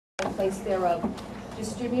in place thereof,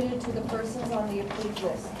 distributed to the persons on the approved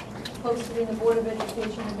list, posted in the Board of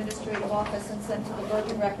Education Administrative Office and sent to the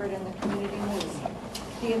Bergen Record and the Community News.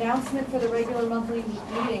 The announcement for the regular monthly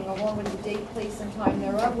meeting, along with the date, place, and time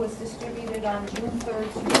thereof, was distributed on June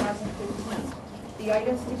 3rd, 2015. The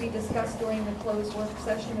items to be discussed during the closed work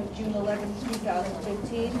session of June 11,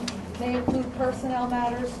 2015 may include personnel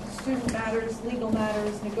matters, student matters, legal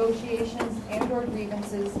matters, negotiations and/or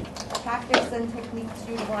grievances, tactics and techniques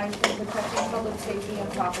utilized in protecting public safety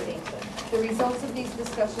and property. The results of these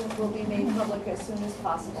discussions will be made public as soon as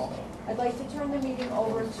possible. I'd like to turn the meeting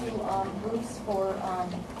over to Bruce for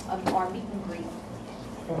our meet and greet.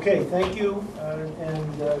 Okay, thank you,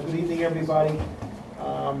 and good evening, everybody.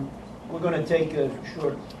 We're going to take a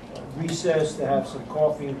short recess to have some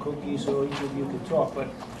coffee and cookies so each of you can talk, but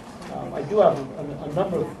I do have a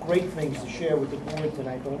number of great things to share with the board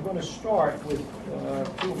tonight, but I'm going to start with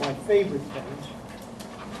two of my favorite things,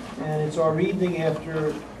 and it's our evening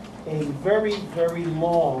after a very, very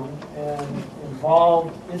long and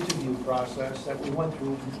involved interview process that we went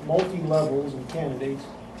through, multi-levels and candidates.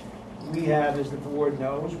 We have, as the board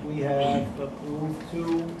knows, we have approved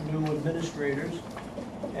 2 new administrators,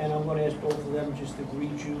 and I'm going to ask both of them just to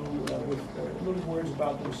greet you with little words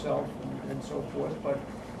about themselves and so forth. But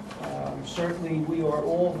certainly we are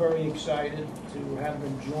all very excited to have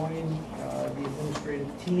them join the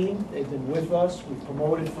administrative team. They've been with us. We've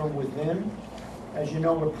promoted from within. As you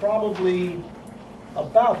know, we're probably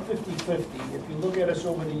about 50-50. If you look at us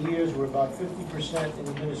over the years, we're about 50% in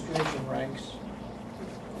administration ranks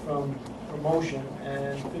from promotion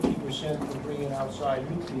and 50% from bringing outside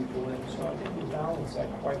new people in. So I think we balance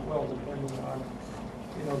that quite well depending on,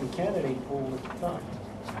 the candidate pool at the time.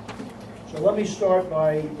 So let me start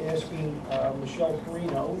by asking Michelle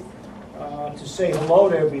Perino to say hello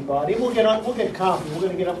to everybody. We'll get coffee. We're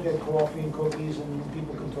going to get up and get coffee and cookies, and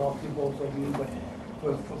people can talk to both of you, but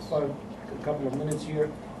for a couple of minutes here.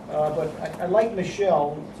 But I'd like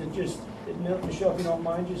Michelle to just, Michelle, if you don't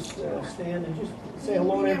mind, just stand and just say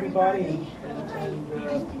hello to everybody. And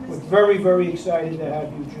we're very, very excited to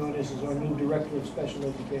have you join us as our new Director of Special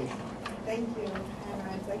Education. Thank you. And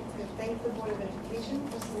I'd like to thank the Board of Education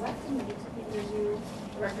for selecting me to be your new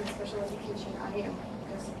Director of Special Education. I am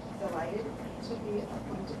just delighted to be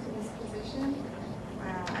appointed to this position.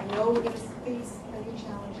 I know we're going to face many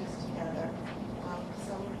challenges together,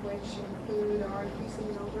 some of which include our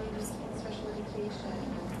increasing numbers in special education.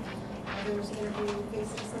 Others are going to be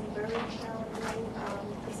facing some very challenging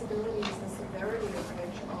disabilities, the severity of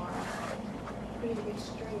which are pretty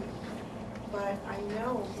extreme. But I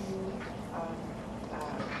know being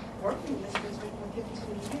working in this district for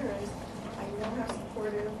 15 years, I know how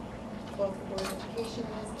supportive both the Board of Education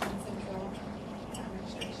is and Central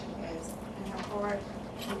Administration is, and how hard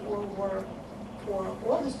we all work for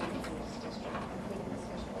all the students in this district, including the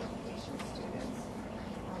special education students.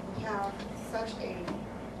 We have such a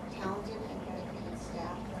talented and dedicated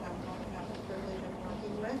staff that I'm going to have the privilege of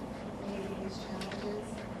working with and meeting these challenges.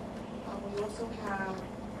 We also have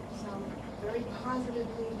some very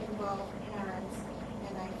positively involved parents,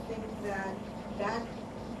 and I think that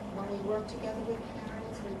when we work together with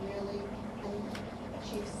parents, we really can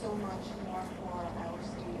achieve so much more for our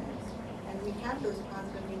students. And we have those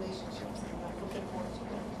positive relationships, and I'm looking forward to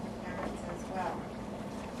working with parents as well.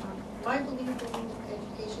 My belief in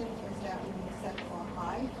education is that we need to set the bar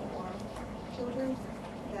high for children,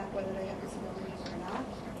 that whether they have disabilities or not,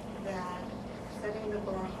 that setting the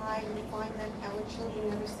bar high, we find that our children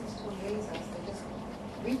never cease to amaze us. They just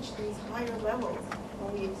reach these higher levels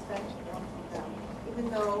when we expect more from them, even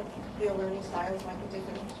though their learning styles might be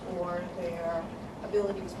different or their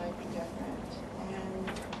abilities might be different. And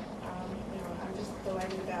I'm just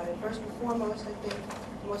delighted about it. First and foremost, I think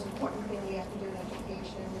the most important thing we have to do in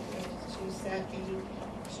education is to set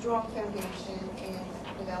a strong foundation in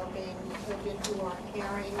developing children who are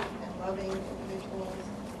caring and loving individuals,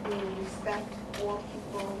 who respect all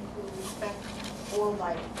people, who respect all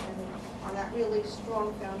life. And on that really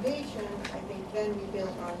strong foundation, I think then we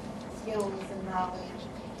build on skills and knowledge,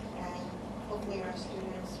 and hopefully our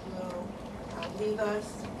students will leave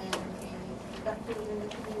us and be productive in the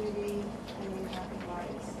community and live happy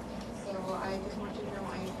lives. So I just want you to know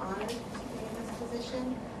I am honored to be in this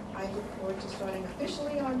position. I look forward to starting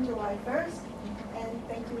officially on July 1st, and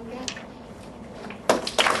thank you again.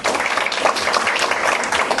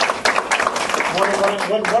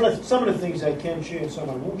 Some of the things I can share and some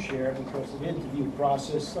I won't share because of the interview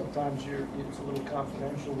process, sometimes it's a little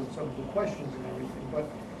confidential with some of the questions and everything. But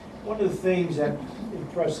one of the things that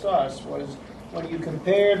impressed us was when you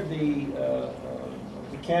compared the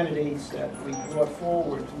candidates that we brought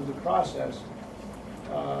forward through the process,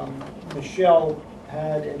 Michelle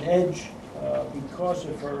had an edge because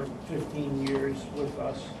of her 15 years with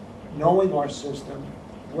us, knowing our system,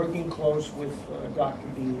 working close with Dr.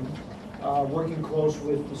 Bean, working close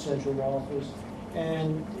with the central office,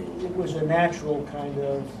 and it was a natural kind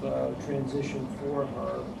of transition for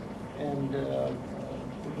her. And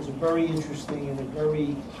it was a very interesting and a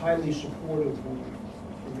very highly supportive move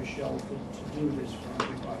for Michelle to do this for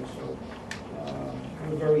everybody. So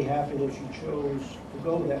we're very happy that she chose to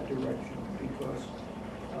go that direction, because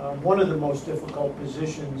one of the most difficult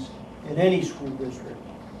positions in any school district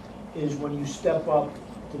is when you step up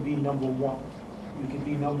to be number one. You could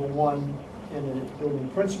be number one in a building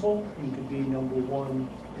principal, you could be number one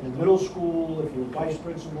in a middle school, if you're vice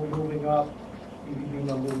principal moving up, you could be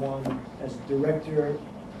number one as a director,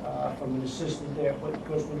 from an assistant there. But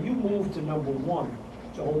because when you move to number one,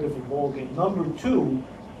 it's a whole different ballgame. Number two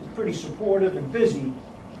is pretty supportive and busy,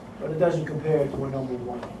 but it doesn't compare to a number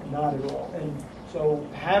one, not at all. And so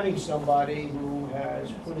having somebody who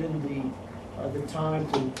has put in the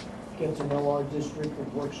time to get to know our district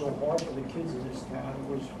and work so hard for the kids in this town, it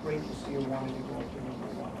was great to see her wanting to go up to number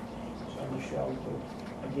one. So Michelle,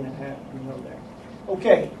 again, happy to know that.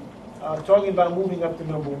 Okay, talking about moving up to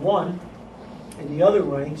number one in the other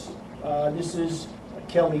ranks, this is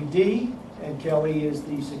Kelly D. And Kelly is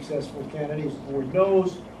the successful candidate, as the board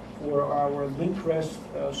knows, for our Lincrest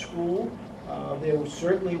school. There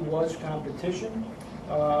certainly was competition,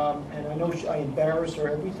 and I know I embarrass her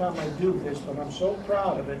every time I do this, but I'm so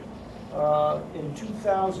proud of it. In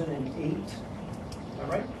 2008, all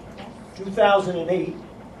right? 2008,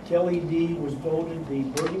 Kelly D. was voted the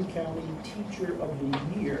Bergen County Teacher of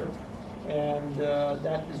the Year, and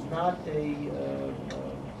that is not an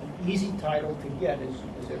easy title to get, as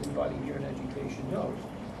everybody here in education knows.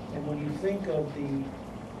 And when you think of the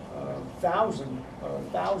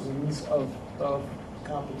thousands of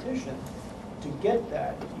competition, to get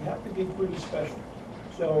that, you have to be pretty special.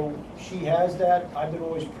 So she has that. I've been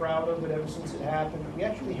always proud of it ever since it happened. We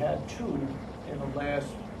actually had two in the last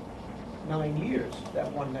 9 years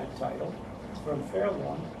that won that title from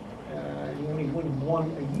Fairlawn. You only win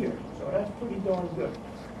one a year, so that's pretty darn good.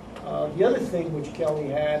 The other thing which Kelly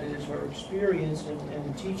had is her experience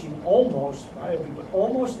in teaching almost, not every, but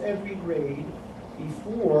almost every grade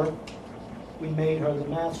before we made her the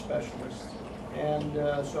math specialist. And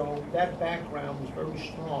so that background was very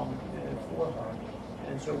strong for her.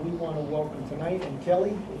 And so we want to welcome tonight. And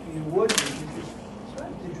Kelly, if you would you just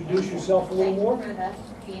introduce yourself a little more? Thank you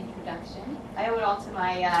for the introduction. I owe it all to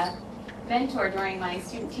my mentor during my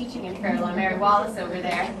student teaching in Fairlawn, Mary Wallace over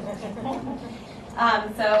there.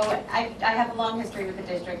 So I have a long history with the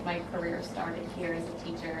district. My career started here as a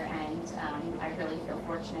teacher, and I really feel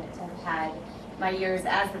fortunate to have had my years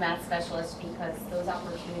as the math specialist, because those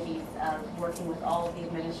opportunities of working with all of the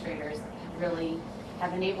administrators really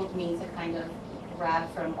have enabled me to kind of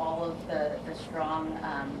grab from all of the strong,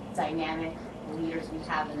 dynamic leaders we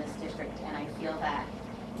have in this district, and I feel that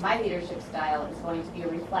my leadership style is going to be a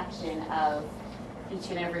reflection of each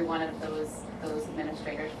and every one of those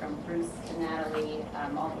administrators, from Bruce to Natalie,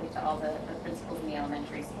 all the way to all the principals in the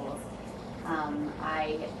elementary schools.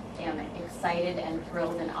 I am excited and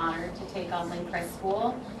thrilled and honored to take on Lincrest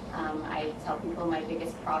School. I tell people my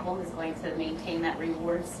biggest problem is going to maintain that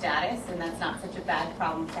reward status, and that's not such a bad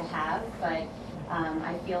problem to have, but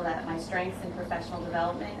I feel that my strengths in professional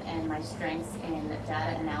development and my strengths in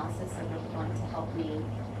data analysis are really going to help me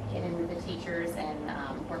get in with the teachers and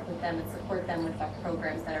work with them and support them with our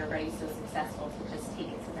programs that are already so successful to just take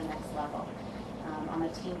it to the next level. I'm a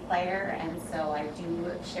team player, and so I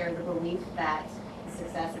do share the belief that the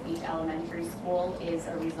success of each elementary school is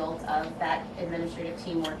a result of that administrative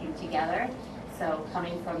team working together. So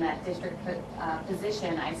coming from that district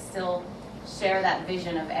position, I still share that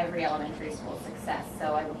vision of every elementary school success.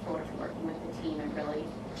 So I look forward to working with the team and really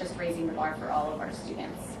just raising the bar for all of our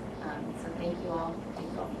students. So thank you all.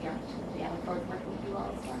 Thank you all for the opportunity. I look forward to working with you all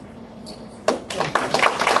as well.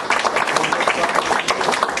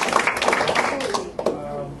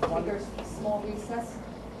 Take a small recess.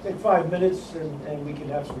 Take 5 minutes and we can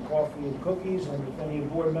have some coffee and cookies, and if any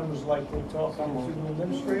board members like to talk to the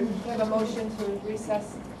administrators. We have a motion to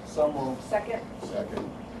recess. So moved. Second. Second.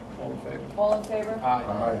 All in favor? All in favor?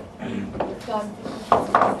 Aye. It's done.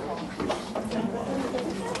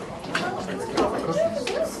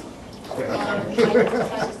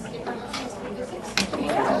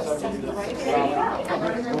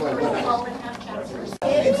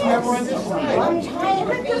 It's never understood. I'm tired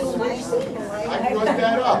of this. I brought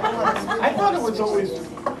that up. I thought it was always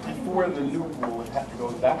before the new rule would have to go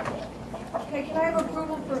that way. Okay, can I have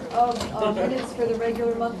approval of minutes for the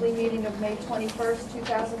regular monthly meeting of May 21st,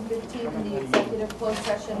 2015, and the executive closed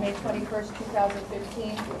session, May 21st,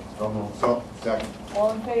 2015? So, second.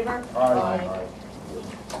 All in favor? Aye.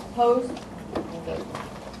 Opposed?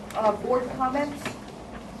 Board comments?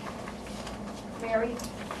 Mary?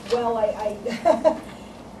 Well, I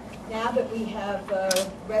now that we have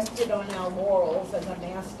rested on our laurels as a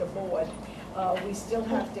master board, we still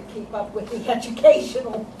have to keep up with the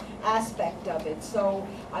educational aspect of it. So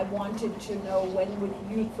I wanted to know when would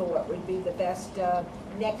you thought would be the best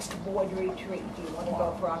next board retreat? Do you want to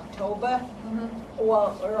go for October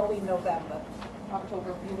or early November?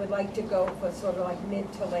 October. You would like to go for sort of like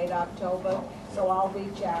mid to late October? So I'll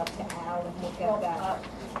reach out to Al and we'll get that.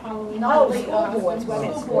 Not Oh, school boards, when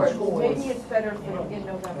it's School school boards. boards. Maybe it's better in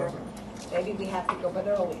November. Maybe we have to go, but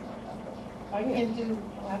early. I can do,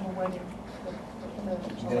 I have a wedding. You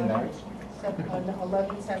getting married? On the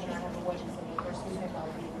 11/7, I have a wedding, so the first weekend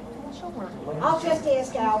I'll be. I'll just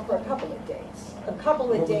ask Al for a couple of dates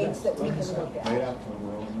that we can look Right at. after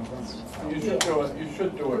November. You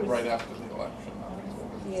should do it right after the election.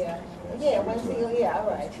 Yeah, Wednesday, yeah, all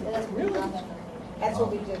right. That's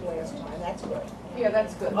what we did last time, that's good. Yeah,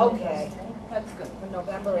 that's good. Okay, That's good. for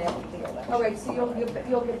November after the election. All right, so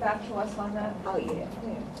you'll get back to us on that? Oh, yeah.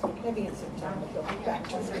 Maybe in September, he'll be back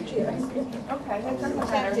to us. Okay, that doesn't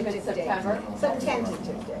matter if it's September. Some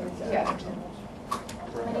tentative dates. Yeah.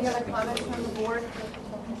 Any other comments from the board?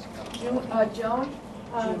 Joan?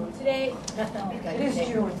 Today, It is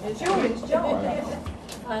June. June, it's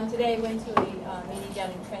Joan. today I went to a meeting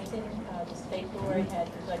down in Trenton. The state board had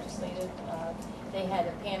legislative, they had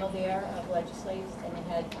a panel there of legislators, and they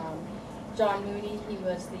had John Mooney, he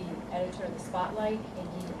was the editor of the Spotlight, and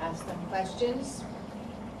he asked them questions.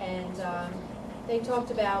 And they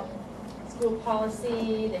talked about school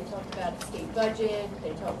policy, they talked about the state budget,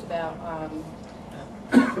 they talked about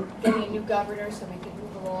getting a new governor so we could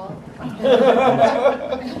move along.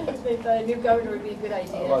 They thought a new governor would be a good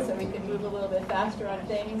idea, so we could move a little bit faster on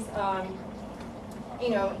things. You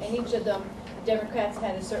know, and each of them, the Democrats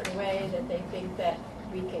had a certain way that they think that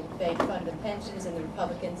we could fund the pensions, and the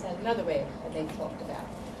Republicans had another way that they talked about.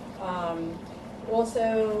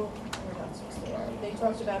 Also, what else was there? They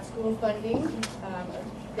talked about school funding.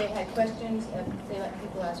 They had questions, they let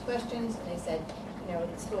people ask questions, and they said, you know,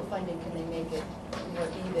 school funding, can they make it more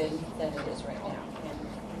even than it is right now? And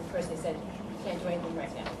of course they said, you can't do anything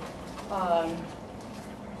right now.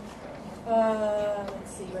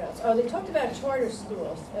 Let's see, what else? Oh, they talked about charter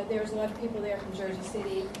schools. There was a lot of people there from Jersey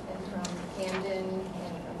City and from Camden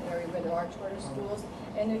and from the area where there are charter schools.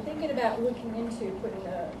 And they're thinking about looking into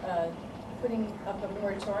putting up a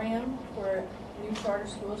moratorium for new charter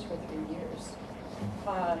schools for 3 years.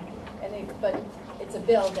 But it's a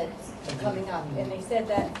bill that's coming up, and they said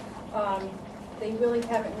that they really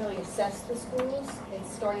haven't assessed the schools. It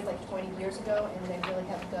started like 20 years ago, and they really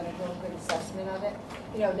haven't done a real good assessment of it.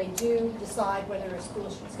 You know, they do decide whether a school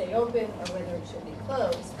should stay open or whether it should be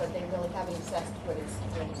closed, but they really haven't assessed what it's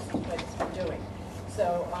been doing.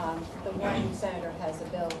 So the one senator has a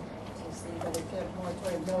bill to see whether to have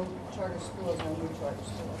moratorium, no charter schools, no new charter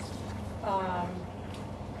schools.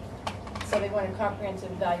 So they want a comprehensive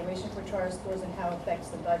evaluation for charter schools and how it affects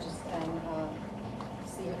the budgets, and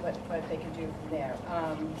see what they can do from there.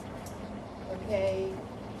 Okay,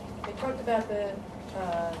 they talked about there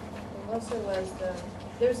also was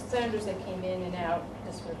there's senators that came in and out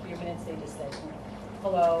just for a few minutes. They just said, you know,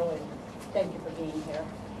 hello and thank you for being here.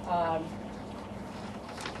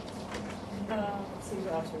 Let's see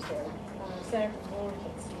what else was there. Senator Moore,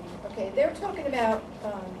 let's see. Okay, they're talking about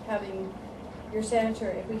having your senator,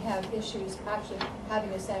 if we have issues, actually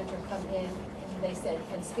having a senator come in, and they said,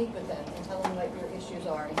 and speak with them and tell them what your issues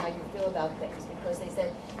are and how you feel about things. Because they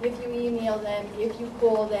said, if you email them, if you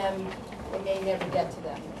call them, they may never get to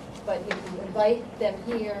them. But if you invite them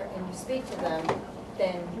here and you speak to them,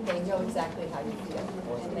 then they know exactly how you feel.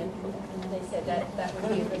 And then they said that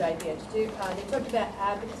would be a good idea to do. They talked about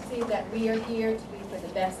advocacy, that we are here to be for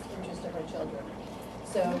the best interest of our children.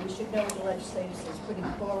 So we should know what the legislature is putting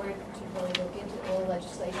forward, to really look into all the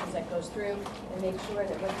legislations that goes through and make sure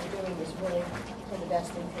that what they're doing is really for the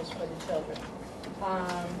best interest for the children.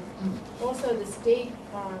 Also, the state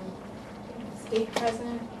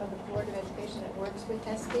president of the Board of Education that works with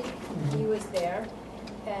HESP, he was there,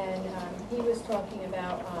 and he was talking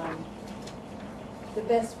about the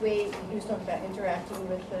best way. He was talking about interacting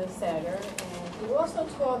with the senator, and he also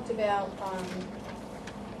talked about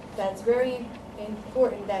that's very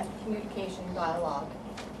important, that communication dialogue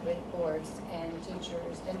with boards and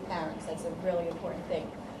teachers and parents. That's a really important thing.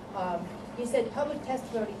 He said public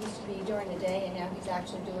testimony used to be during the day, and now he's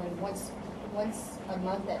actually doing once once a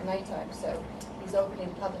month at nighttime, so he's opening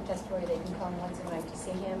public testimony, they can come once a night to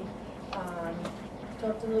see him.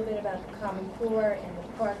 Talked a little bit about the Common Core and the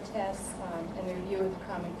park tests, and the review of the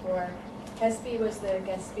Common Core. Hesby was the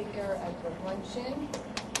guest speaker at the luncheon,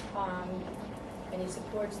 and he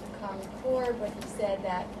supports the Common Core, but he said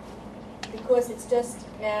that because it's just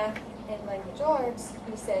math and language arts,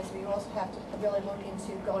 he says we also have to really look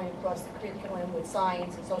into going across the curriculum with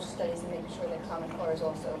science and social studies and making sure that Common Core is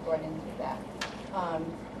also brought into that.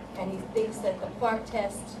 And he thinks that the park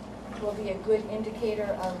test will be a good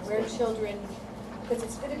indicator of where children, because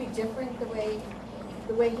it's going to be different the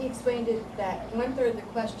way he explained it, that 1/3 of the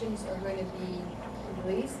questions are going to be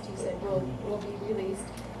released. He said will be released,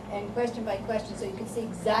 and question by question, so you can see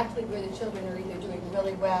exactly where the children are either doing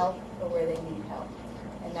really well or where they need help.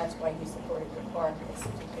 And that's why he supported the park to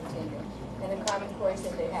continue. And the Common Core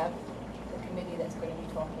said they have the committee that's going to be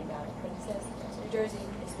talking about it. But he says New Jersey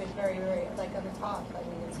has been very, very, like on the top. I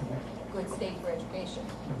mean, it's a good state for education,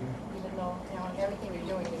 even though, you know, everything we're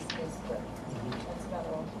doing is good. That's about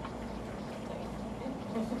all.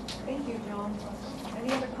 Thank you, John.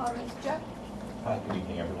 Any other comments, Jeff? Hi, good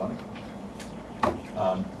evening, everyone.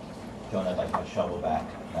 Joan, I'd like my shovel back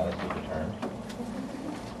now that you've returned.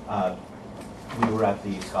 We were at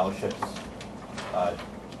the scholarships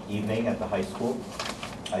evening at the high school.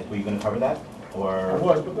 Were you going to cover that? Or I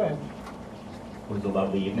was, but go ahead. it was a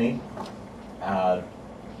lovely evening. I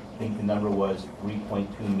think the number was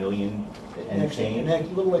 3.2 million and change,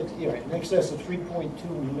 In excess of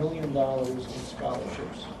 $3.2 million in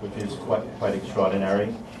scholarships. which is quite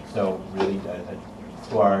extraordinary. So really,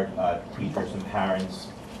 to our teachers and parents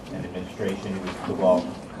and administration who've all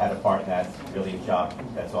had a part in that, really a job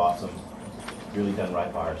that's awesome. Really done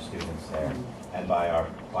right by our students there and by our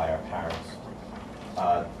parents.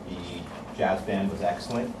 The jazz band was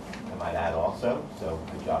excellent, I might add also, so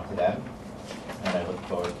good job to them. And I look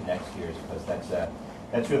forward to next year's, because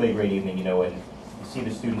that's really a great evening, you know, and you see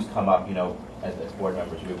the students come up, you know, as board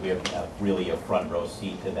members, we have really a front row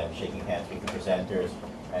seat to them, shaking hands with the presenters,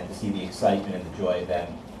 and to see the excitement and the joy of them,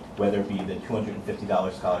 whether it be the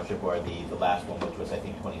 $250 scholarship or the last one, which was I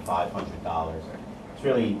think $2,500. It's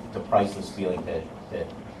really the priceless feeling to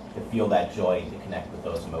feel that joy, to connect with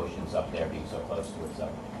those emotions up there, being so close to it. So,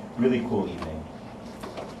 really cool evening.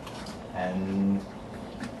 And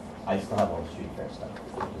I still have all the street fair stuff,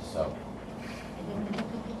 just so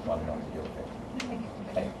want to know what to do with it.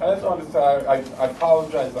 Okay. I just wanted to say, I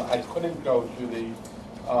apologize, I couldn't go to the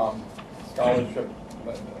scholarship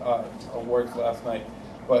awards last night,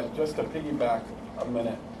 but just to piggyback a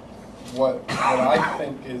minute, what I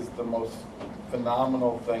think is the most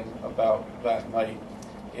phenomenal thing about that night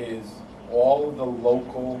is all of the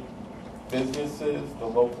local businesses, the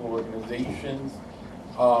local organizations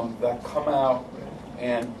that come out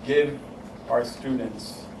and give our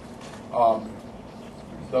students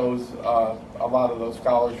those a lot of those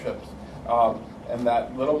scholarships, and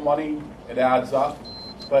that little money, it adds up.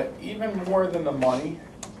 But even more than the money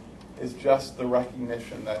is just the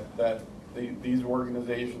recognition that these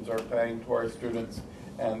organizations are paying to our students,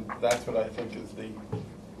 and that's what I think is the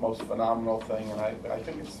most phenomenal thing. And I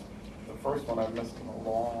think it's the first one I've missed in a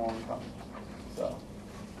long time. So.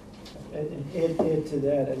 And add to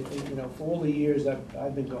that, you know, for all the years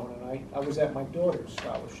I've been going, and I was at my daughter's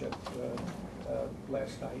scholarship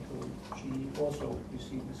last night, she also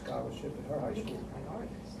received a scholarship at her high school.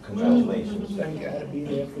 Congratulations. Thank you, I had to be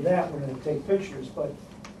there for that one and take pictures, but,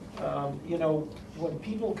 you know, when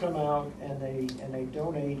people come out and they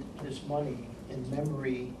donate this money in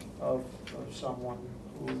memory of someone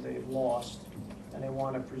who they've lost, and they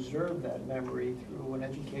want to preserve that memory through an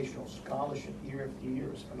educational scholarship year after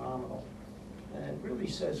year, is phenomenal. And it really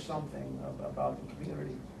says something about the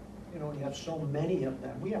community. You know, you have so many of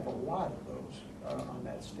them. We have a lot of those on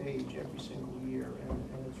that stage every single year,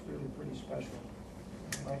 and it's really pretty special,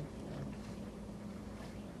 right?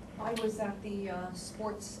 I was at the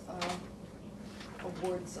sports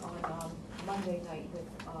awards on Monday night with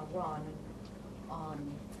Ron.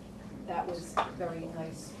 That was very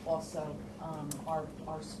nice also. Our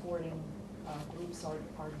sporting groups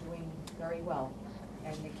are doing very well,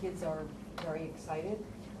 and the kids are very excited,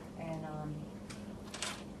 and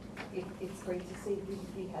it's great to see.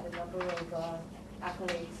 We had a number of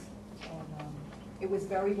accolades, and it was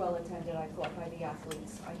very well attended, I thought, by the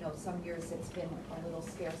athletes. I know some years it's been a little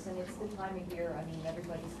scarce, and it's the time of year. I mean,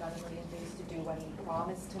 everybody's got a million things to do. I mean, prom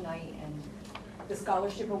is tonight, and the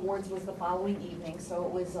scholarship awards was the following evening, so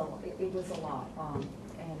it was a lot.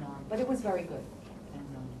 But it was very good, and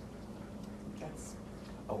that's.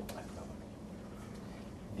 Oh, I forgot one.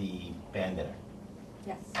 The band dinner.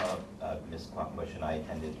 Yes. Ms. Kloppenbush and I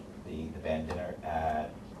attended the band dinner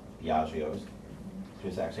at Biagio's, which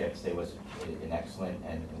was actually, I have to say, was an excellent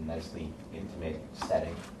and nicely intimate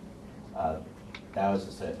setting. That was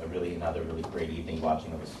just another really great evening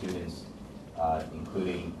watching all the students,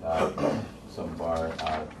 including some of our,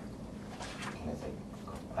 can I say,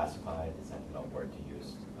 classified, is that no word to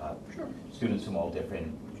use? Sure. Students from all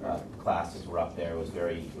different classes were up there. It was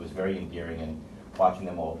very endearing, and watching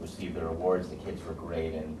them all receive their awards. The kids were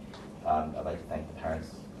great, and I'd like to thank the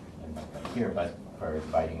parents, and not here, but for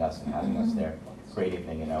inviting us and having us there. Great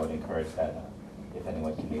evening, and I would encourage that if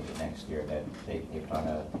anyone can make it next year, that they put on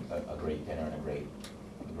a great dinner and a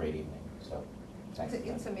great evening. So, thanks.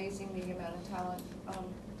 It's amazing the amount of talent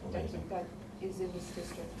Amazing. that is in this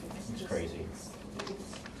district. It's crazy. It's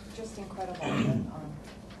just incredible. And,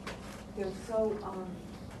 they're so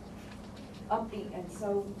upbeat and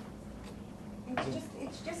so,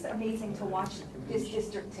 it's just amazing to watch this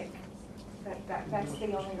district tick. That's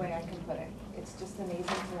the only way I can put it. It's just amazing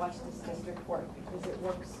to watch this district work because it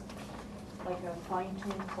works like a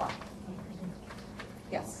fine-tuned clock.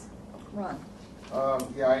 Yes, Ron.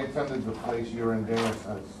 Yeah, I attended the place year-end dinner,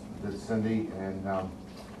 as did Cindy, and I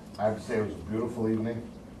have to say it was a beautiful evening.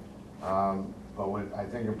 But what I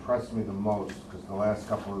think impressed me the most, because the last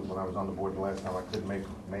couple of, when I was on the board the last time, I couldn't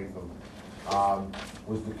make them,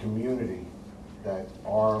 was the community that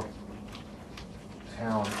our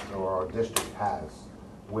town or our district has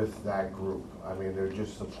with that group. I mean, they're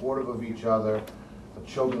just supportive of each other. The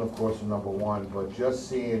children, of course, are number one, but just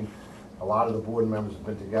seeing a lot of the board members have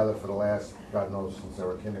been together for the last, God knows, since they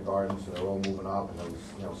were kindergarten, so they're all moving up, and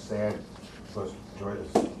it was, sad because Joyce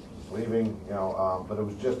was leaving, but it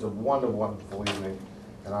was just a wonderful evening,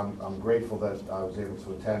 and I'm grateful that I was able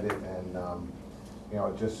to attend it, and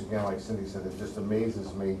it just, again, like Cindy said, it just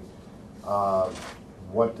amazes me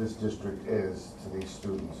what this district is to these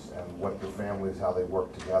students and what their families, how they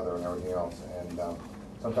work together and everything else. And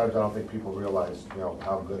sometimes I don't think people realize,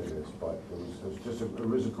 how good it is. But it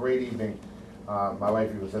was a great evening. My wife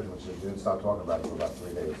even said to me, she didn't stop talking about it for about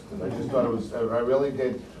 3 days. Because I just thought I really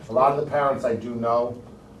did. A lot of the parents I do know,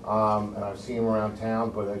 and I've seen them around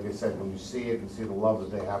town. But like I said, when you see it and see the love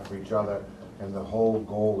that they have for each other, and the whole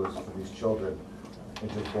goal is for these children,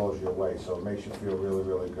 it just blows you away. So it makes you feel really,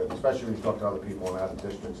 really good, especially when you talk to other people in other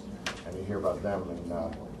districts and you hear about them. And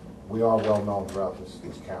we are well known throughout this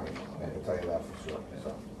county. I can tell you that for sure.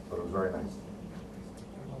 So, but it was very nice.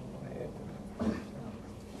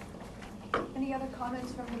 Any other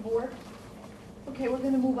comments from the board? Okay, we're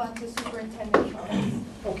going to move on to superintendent comments.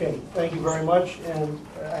 Okay, thank you very much, and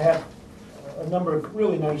I have a number of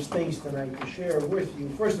really nice things tonight to share with you.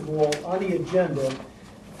 First of all, on the agenda,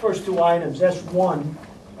 first two items, S1,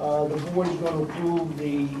 the board is going to approve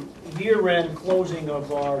the year-end closing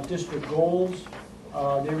of our district goals.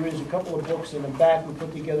 There is a couple of books in the back we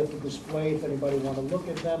put together for display if anybody want to look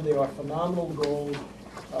at them. They are phenomenal goals.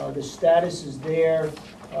 The status is there.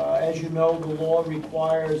 As you know, the law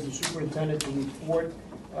requires the superintendent to report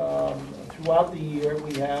throughout the year.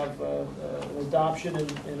 We have an adoption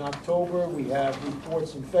in October, we have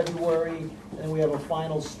reports in February, and we have a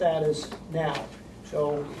final status now.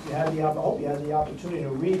 So you had I hope you had the opportunity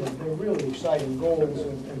to read them. They're really exciting goals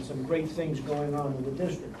and some great things going on in the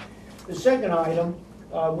district. The second item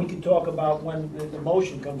we can talk about when the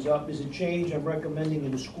motion comes up is a change I'm recommending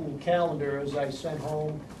in the school calendar, as I sent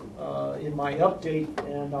home in my update,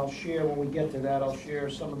 and I'll share when we get to that. I'll share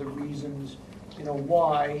some of the reasons,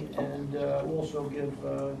 why, and also give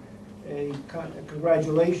a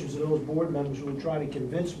congratulations to those board members who were trying to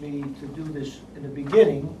convince me to do this in the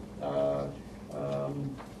beginning.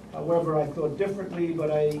 However, I thought differently, but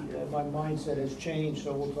my mindset has changed,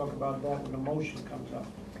 so we'll talk about that when the motion comes up.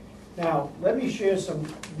 Now, let me share some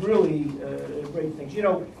really great things.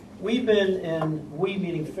 We've been in, we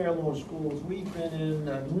meaning Fair Lawn Schools, we've been in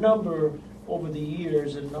a number, over the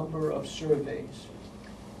years, a number of surveys.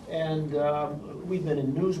 And we've been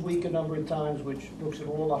in Newsweek a number of times, which looks at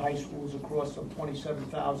all the high schools across some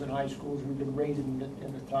 27,000 high schools. We've been rated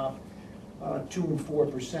in the top 2 and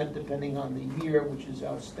 4%, depending on the year, which is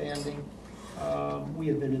outstanding. We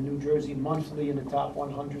have been in New Jersey Monthly in the top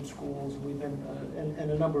 100 schools. We've been,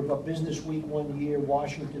 and a number of Business Week one year,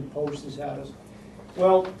 Washington Post has had us.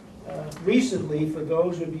 Well, recently, for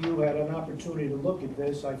those of you who had an opportunity to look at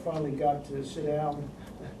this, I finally got to sit down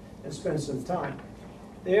and spend some time.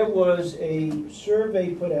 There was a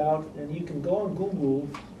survey put out, and you can go on Google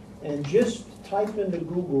and just type into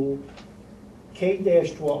Google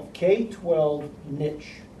K-12, K-12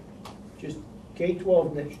 niche, just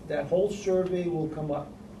K-12 niche. That whole survey will come up.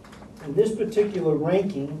 And this particular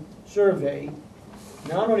ranking survey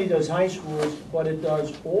not only does high schools, but it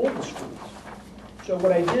does all the schools. So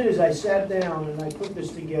what I did is I sat down and I put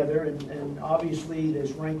this together, and obviously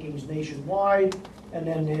there's rankings nationwide, and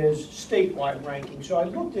then there's statewide rankings. So I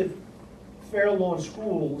looked at Fair Lawn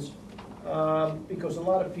schools, because a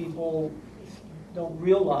lot of people don't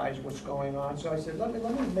realize what's going on. So I said, let me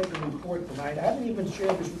make a report tonight. I haven't even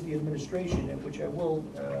shared this with the administration yet, which I will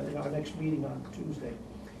in our next meeting on Tuesday.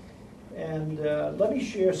 And let me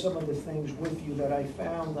share some of the things with you that I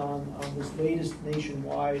found on this latest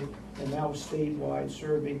nationwide and now statewide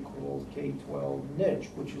survey called K-12 Niche,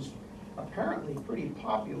 which is apparently a pretty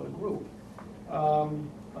popular group.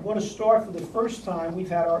 I'm going to start for the first time. We've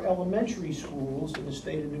had our elementary schools in the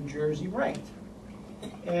state of New Jersey ranked.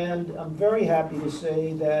 And I'm very happy to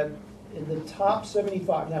say that in the top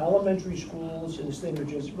 75, now elementary schools in the state of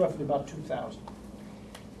New Jersey, roughly about 2,000.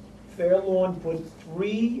 Fair Lawn put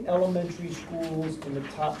 3 elementary schools in the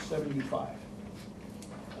top 75.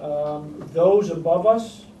 Those above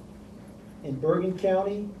us in Bergen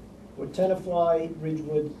County were Tenafly,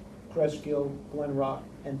 Ridgewood, Cresskill, Glen Rock,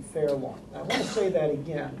 and Fair Lawn. I want to say that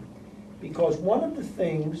again because one of the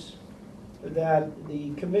things that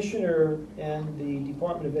the commissioner and the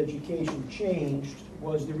Department of Education changed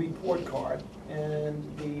was the report card and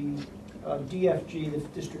the DFG, the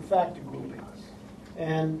district factor grouping.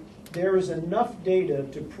 And there is enough data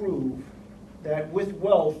to prove that with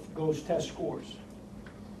wealth goes test scores.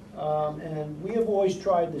 And we have always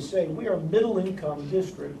tried to say we are a middle income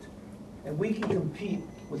district and we can compete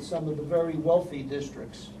with some of the very wealthy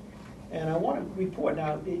districts. And I want to report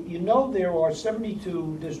now, you know there are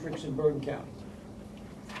 72 districts in Bergen County.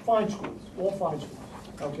 Fine schools, all fine schools,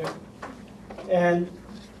 okay? And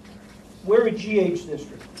we're a GH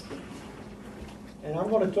district. And I'm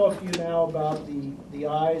going to talk to you now about the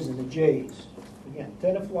I's and the J's. Again,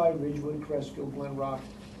 Tenafly, Ridgewood, Cresskill, Glen Rock,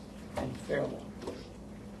 and Fair Lawn.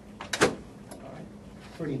 All right,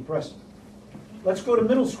 pretty impressive. Let's go to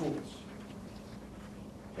middle schools.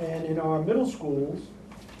 And in our middle schools,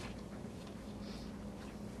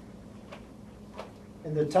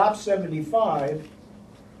 in the top 75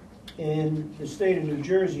 in the state of New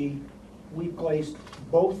Jersey, we placed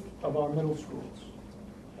both of our middle schools.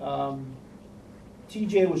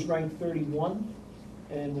 TJ was ranked 31,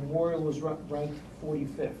 and Memorial was ranked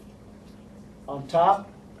 45th. On top,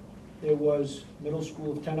 there was Middle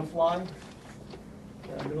School of Tenafly,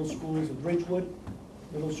 Middle Schools of Ridgewood,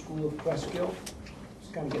 Middle School of Cresskill.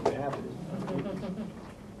 It's kind of getting the habit, isn't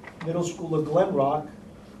it? Middle School of Glen Rock,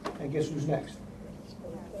 and guess who's next?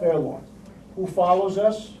 Fair Lawn. Who follows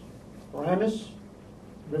us? Paramus,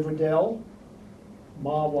 Riverdale,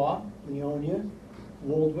 Mahwah, Leonia,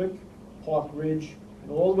 Waldwick, Park Ridge,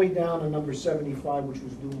 and all the way down to number 75, which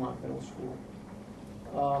was Dumont Middle School.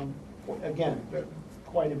 Again,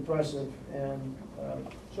 quite impressive. And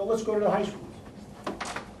so let's go to the high schools.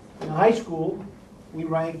 In the high school, we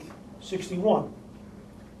rank 61.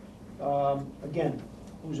 Again,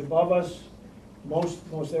 who's above us?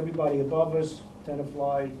 Most everybody above us: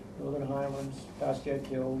 Tenafly, Northern Highlands, Pascack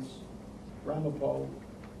Hills, Ramapo.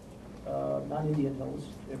 Not Indian Hills,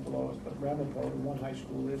 they're below us, but Ramapo, the one high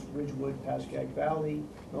school is, Ridgewood, Pascack Valley,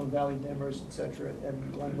 Northern Valley, Demers, etc.,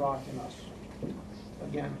 and Glen Rock and us.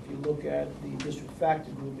 Again, if you look at the district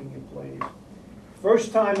factor grouping in place,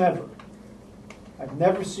 first time ever, I've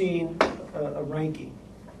never seen a ranking.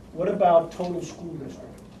 What about total school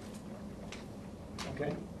district?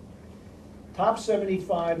 Okay. Top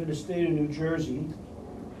 75 in the state of New Jersey,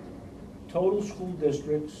 total school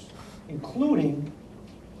districts, including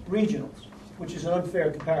regionals, which is an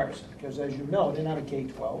unfair comparison, because as you know, they're not a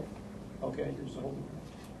K-12, okay, there's a whole,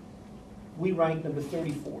 we rank number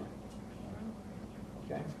 34,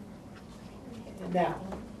 okay? And now,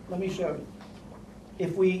 let me show you.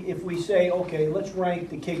 If we say, okay, let's rank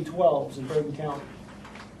the K-12s in Bergen County.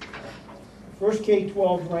 The first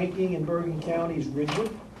K-12 ranking in Bergen County is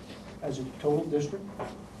Ridgewood, as a total district.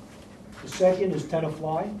 The second is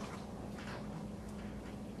Tenafly.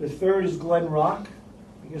 The third is Glen Rock.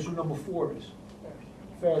 Guess who number 4 is?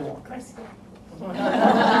 Fair Lawn.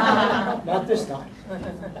 Not this time.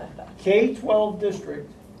 K-12 district,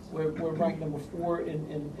 we're ranked number 4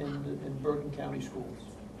 in Bergen County schools.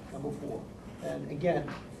 Number 4. And again,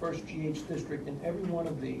 first GH district in every one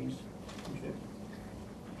of these.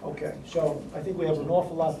 Okay, so I think we have an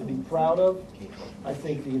awful lot to be proud of. I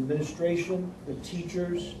think the administration, the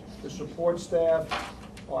teachers, the support staff,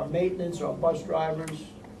 our maintenance, our bus drivers,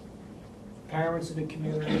 parents in the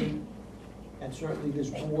community, and certainly this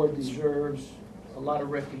board deserves a lot of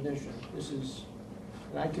recognition. This is,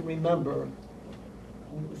 and I can remember,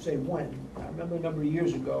 say when, I remember a number of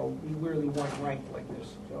years ago, we really weren't ranked like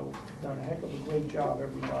this. So done a heck of a great job,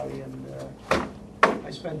 everybody, and I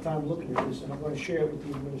I spent time looking at this, and I'm going to share it with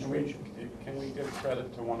the Can administration. we give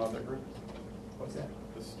credit to one other group? What's that?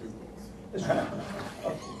 The students.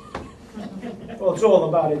 Well, it's all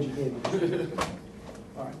about educating.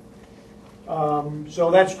 All right.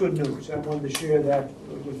 So that's good news. I wanted to share that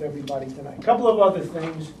with everybody tonight. A couple of other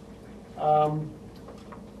things.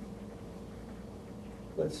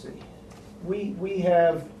 Let's see. We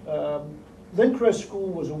have, Lindcrest School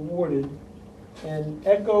was awarded an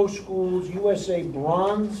Echo Schools USA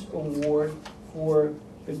Bronze Award for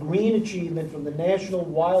the green achievement from the National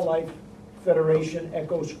Wildlife Federation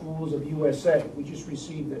Echo Schools of USA. We just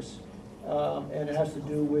received this. And it has to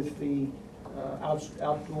do with the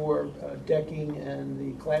outdoor decking and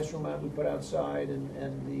the classroom that we put outside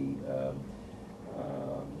and the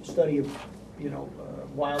study of,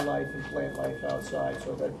 wildlife and plant life outside.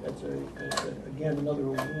 So that's again, another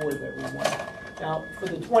award that we won. Now, for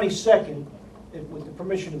the 22nd, with the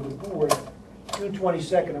permission of the board, June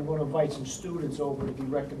 22nd, I'm going to invite some students over to be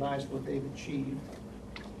recognized for what they've achieved.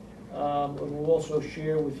 And we'll also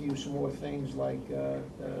share with you some more things like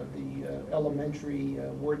the elementary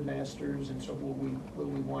word masters, and so where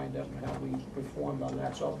we wind up and how we performed on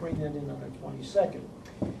that. So I'll bring that in on the 22nd.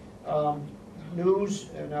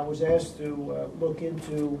 News, and I was asked to look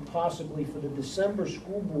into possibly for the December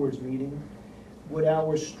school boards meeting, would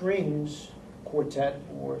our strings quartet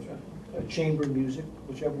or chamber music,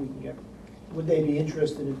 whichever we can get, would they be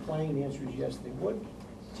interested in playing? The answer is yes, they would.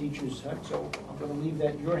 Teachers, so I'm going to leave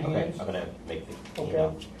that in your hands. Okay, I'm going to make the Okay,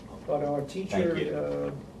 email. but our Thank teacher,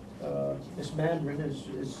 you. Ms. Mandarin, is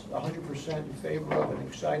 100% in favor of and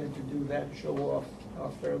excited to do that and show off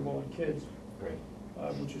our Fair Lawn kids, Great.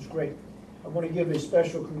 Which is great. I want to give a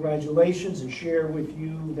special congratulations and share with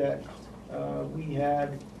you that we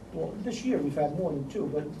had, well, this year we've had more than two,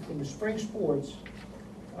 but in the spring sports,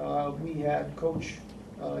 we had Coach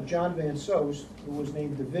John Van Soest, who was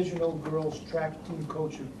named Divisional Girls Track Team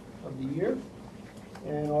Coach of the Year.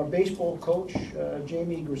 And our baseball coach,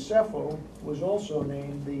 Jamie Graceffo, was also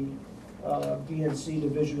named the BNC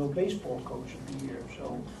Divisional Baseball Coach of the Year.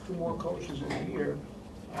 So 2 more coaches of the year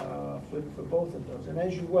for both of those. And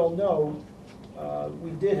as you well know,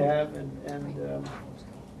 we did have, and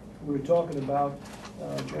we were talking about,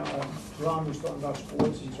 Ron was talking about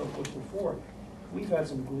sports and so forth before. We've had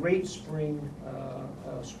some great spring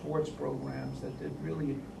sports programs that did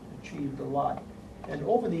really achieved a lot. And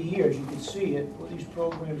over the years, you can see it, with these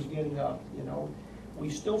programs getting up, we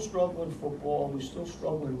still struggle in football, we still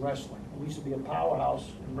struggle in wrestling. We used to be a powerhouse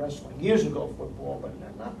in wrestling, years ago football, but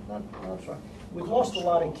not sorry. We've lost a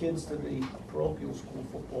lot of kids to the parochial school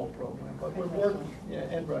football program, but we're working,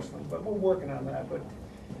 and wrestling, but we're working on that. But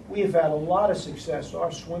we have had a lot of success.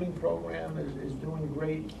 Our swimming program is doing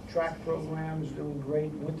great. Track program is doing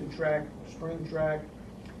great. Winter track, spring track.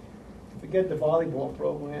 Forget the volleyball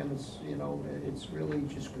program. It's really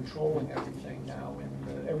just controlling everything now.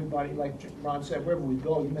 And everybody, like Ron said, wherever we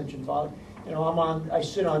go, you mentioned volley. I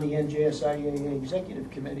sit on the NJSIAA executive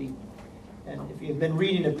committee. And if you've been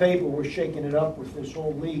reading the paper, we're shaking it up with this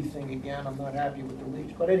whole league thing again. I'm not happy with the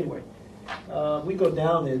leagues. But anyway, we go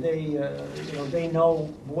down there. They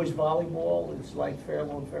know boys volleyball is like Fair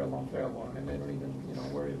Lawn, and they don't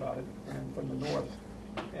even worry about it. And from the north,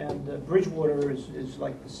 and Bridgewater is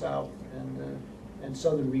like the south and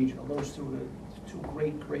Southern Regional. Those two are the 2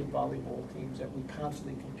 great volleyball teams that we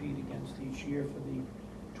constantly compete against each year for the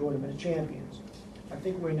Tournament of Champions. I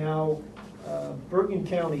think we're now Bergen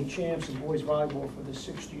County champs in boys volleyball for the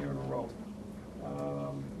 6th year in a row,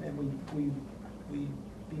 and we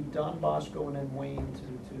beat Don Bosco and then Wayne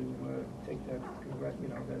to take that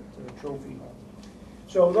trophy home.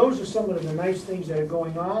 So those are some of the nice things that are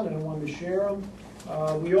going on, and I wanted to share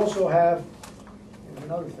them. We also have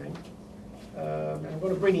another thing. And I'm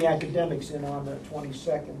going to bring the academics in on the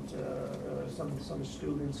 22nd. Some of the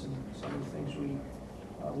students and some of the things we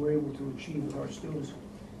were able to achieve with our students.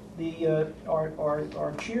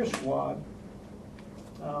 Our cheer squad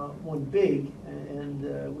won big, and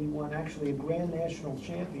we won actually a Grand National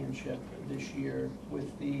Championship this year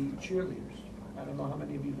with the cheerleaders. I don't know how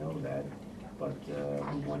many of you know that, but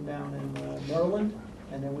we won down in Maryland,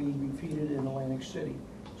 and then we repeated in Atlantic City.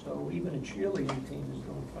 So even a cheerleading team is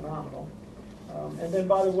doing phenomenal. And then,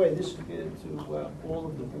 by the way, this is good to all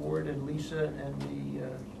of the board and Lisa and the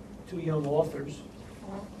 2 young authors.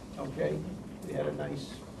 Okay, we had a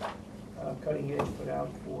nice cutting edge put out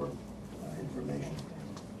for information.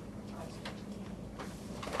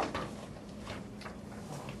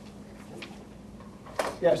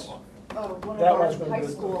 Yes. One of That our was gonna high be-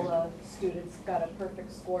 school students got a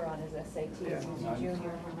perfect score on his SATs. He was a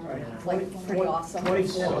junior. Right. Like, pretty awesome.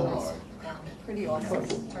 24. Pretty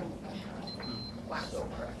awesome. So,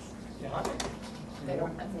 They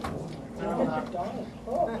don't have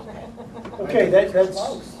Okay, that's. Can I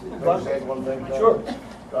just add one thing? Doug?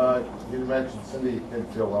 Sure. You mentioned Cindy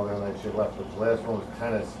didn't feel well the other night, she left, but the last one was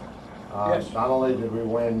tennis. Yes. Not only did we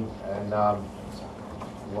win, and,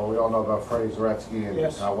 well, we all know about Freddie Zaretsky and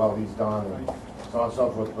Yes. how well he's done, and so on and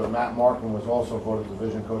so forth, but Matt Markman was also voted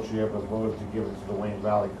Division Coach of the Year, but voted to give it to the Wayne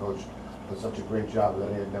Valley coach for such a great job that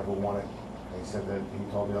he had never won it. And he said that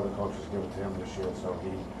he told the other coaches to give it to him this year, so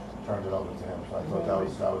he turned it over to him. So I thought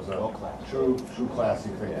that was a true classy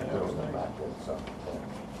thing to do back then, so.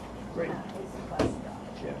 Great.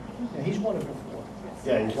 Yeah, he's won it before.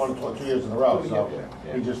 Yeah, he's won it 2 years in a row, so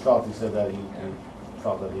Yeah. he just felt, he said that he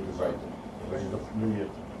felt that he deserved it. He's the new year,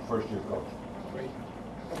 first year coach. Great.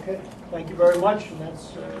 Okay, thank you very much, and that's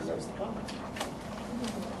the comment.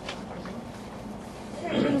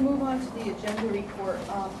 Okay, we're gonna move on to the agenda report.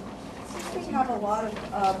 Since we have a lot of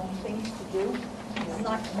things to do, I'm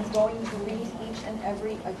not going to read each and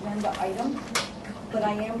every agenda item, but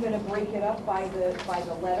I am gonna break it up by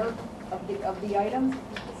the letter of the item.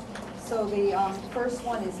 So the first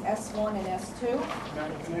one is S1 and S2.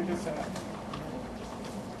 Madam, can I just add?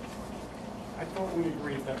 I thought we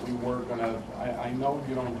agreed that we were gonna, I know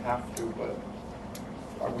you don't have to, but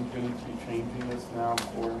are we gonna be changing this now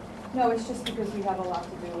for, No, it's just because we have a lot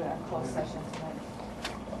to do at closed session tonight.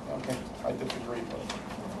 okay, I disagree, but.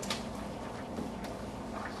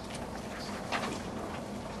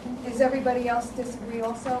 Does everybody else disagree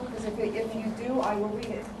also? Because if you do, I will read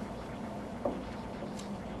it.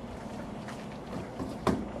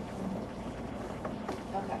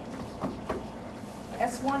 Okay.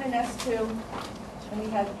 S1 and S2, and we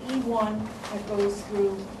have E1 that goes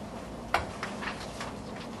through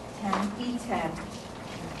E10,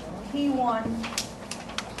 P1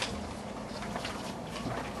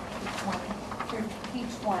 through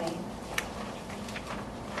P20,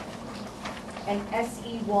 and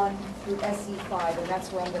SE1 through SE5, and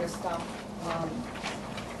that's where I'm going to stop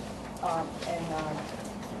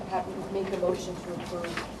make a motion to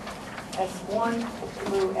approve S1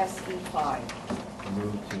 through SE5.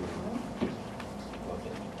 Move to,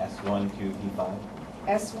 okay, S1 to P5?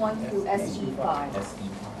 S1 through SE5.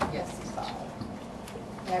 SE5. Yes.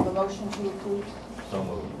 May I have a motion to approve? So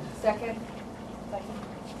moved. Second?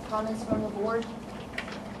 Comments from the board?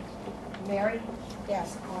 Mary?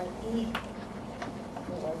 Yes, on E,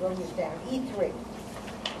 oh, I wrote it down, E3.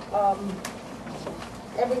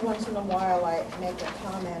 Every once in a while, I make a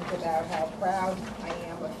comment about how proud I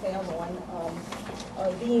am of Fairlawn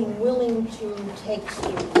of being willing to take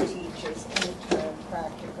student teachers into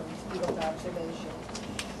practicums, field observation.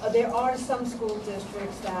 There are some school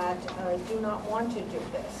districts that do not want to do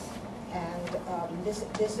this. And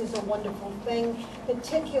this is a wonderful thing,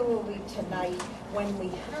 particularly tonight when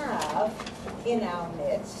we have in our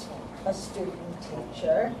midst a student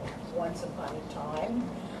teacher, once upon a time,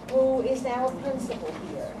 who is now a principal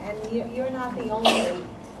here. And you're not the only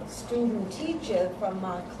student teacher from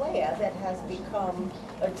Montclair that has become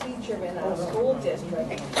a teacher in our school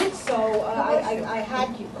district. So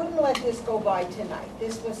couldn't let this go by tonight.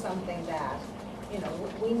 This was something that, you know,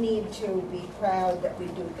 we need to be proud that we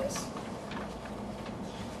do this.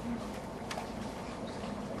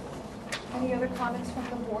 Any other comments from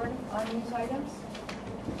the board on these items?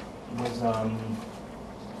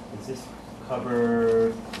 Does this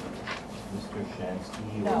cover Mr.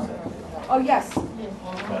 Shansky? No. Was that- Oh, yes,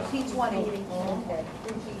 Yes. P20. Okay.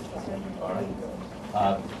 All right.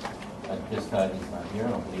 He's not here, I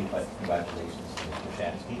don't believe, but congratulations to Mr.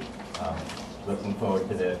 Shansky. Looking forward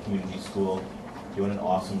to the community school doing an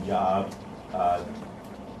awesome job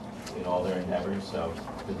in all their endeavors, so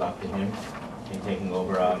good luck to him in taking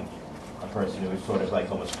over a person who sort of like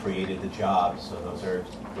almost created the job, so those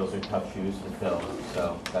are tough shoes to fill,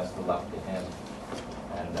 so best of luck to him.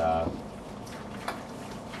 And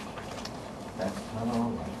that's kind of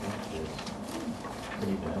all I think is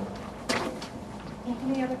pretty good.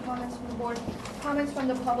 Any other comments from the board? Comments from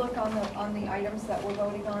the public on the items that we're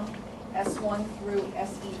voting on, S1 through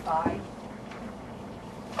SE5?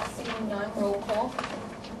 Seeing none, roll call.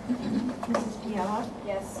 Mrs. Piella?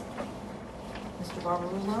 Yes. Mr.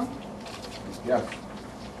 Barbarulo? Yes.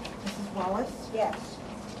 Mrs. Wallace? Yes.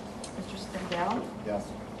 Mr. Stendel? Yes.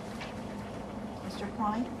 Mr.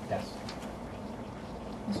 Klein? Yes.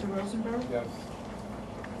 Mr. Rosenberg? Yes.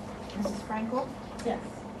 Mrs. Frankel? Yes.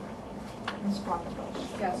 Ms.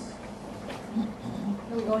 Quackenbush? Yes.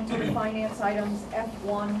 We're going to the finance items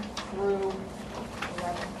F1 through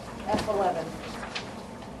F11.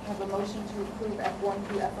 Have a motion to approve F1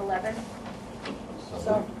 through F11.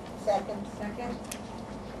 So, second. Second.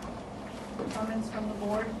 Comments from the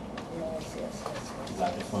board? Yes, yes, yes.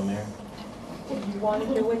 Got this one there? If you want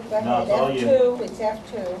to do it, go No, ahead. it's all you. F2, it's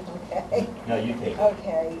F2, okay. No, you take it.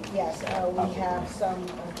 Okay, yes, I'll we take have it. some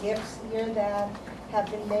gifts here that have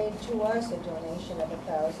been made to us, a donation of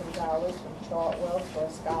 $1,000 from Chartwell for a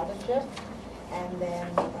scholarship, and then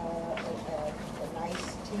a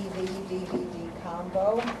nice TV, DVD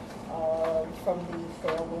combo from the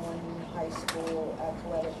Fairlawn High School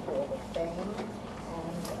Athletic Hall of Fame.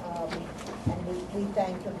 And we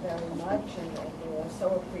thank them very much, and we are so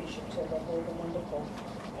appreciative of all the wonderful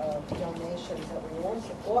donations that we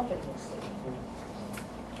also often receive.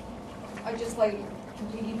 I'd just like to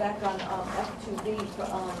piggyback on F2B,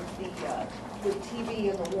 the TV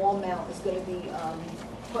and the wall mount is going to be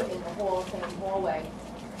put in the Hall of Fame hallway.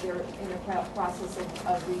 They're in the process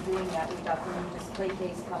of redoing that. We've got the new display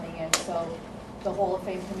case coming in, so the Hall of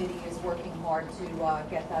Fame committee is working hard to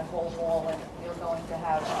get that whole wall, and they're going to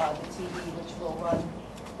have the TV, which will run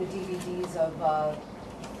the DVDs of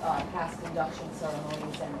past induction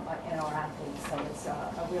ceremonies and our athletes, so it's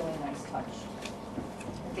a really nice touch.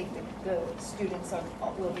 I think the students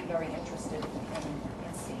will be very interested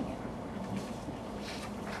in seeing it.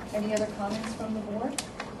 Any other comments from the board?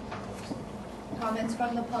 Comments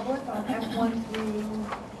from the public on F1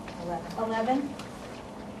 through 11?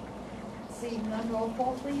 Seeing none, roll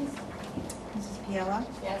call, please. Mrs. Piella?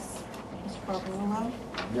 Yes. Mr. Barbarulo?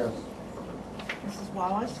 Yes. Mrs.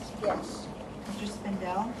 Wallace? Yes. Mr.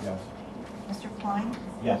 Spindell? Yes. Mr. Klein?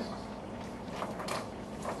 Yes.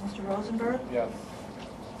 Mr. Rosenberg? Yes.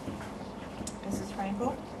 Mrs.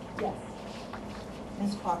 Frankel? Yes.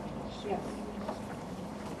 Ms. Parker? Yes.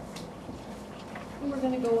 We're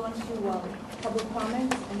going to go on to public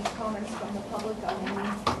comments. Any comments from the public on any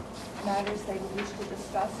matters they wish to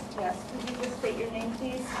discuss? Yes, could you just state your name,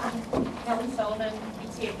 please? Helen Sullivan,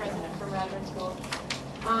 PTA president for Radford School.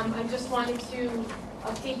 I just wanted to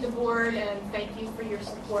update the board and thank you for your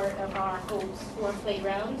support of our Hopes for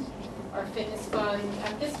Playground, our fitness fund.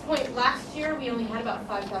 At this point, last year, we only had about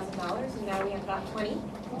 $5,000, and now we have about 20.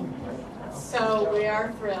 So we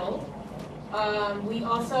are thrilled. We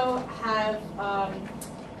also have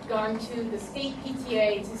gone to the state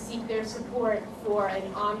PTA to seek their support for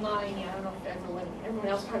an online, I don't know if everyone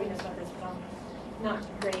else probably knows about this, but I'm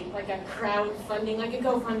not great, like a crowdfunding, like a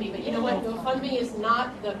GoFundMe, but you know what, GoFundMe is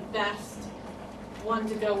not the best one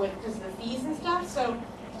to go with because of the fees and stuff, so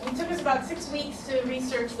it took us about 6 weeks to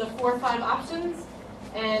research the 4 or 5 options,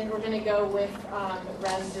 and we're going to go with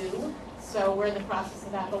Razoo, so we're in the process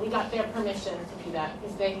of that, but we got their permission to do that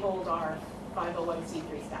because they hold our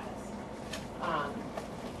 501c3 status.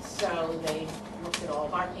 So they looked at all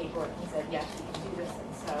of our paperwork and said, yes, we can do this.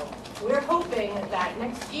 And so we're hoping that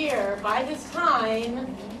next year, by this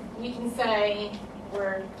time, we can say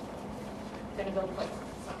we're going to build a playground.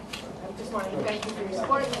 So I just wanted to thank you for your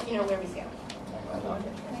support and let you know where we stand.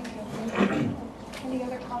 Thank you. Any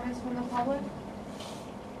other comments from the public?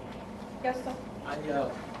 Yes,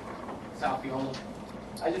 sir. Sal Fiona.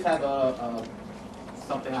 I just have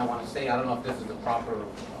something I want to say. I don't know if this is the proper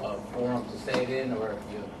forum to say it in, or if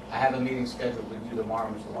I have a meeting scheduled with you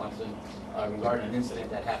tomorrow, Mr. Watson, regarding an incident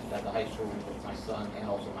that happened at the high school with my son and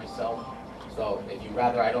also myself. So if you'd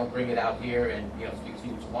rather I don't bring it out here and speak to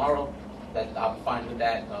you tomorrow, that I'll be fine with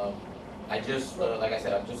that. I just, like I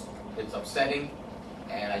said, it's upsetting,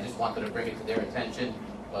 and I just wanted to bring it to their attention.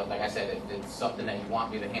 But like I said, if it's something that you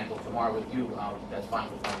want me to handle tomorrow with you, that's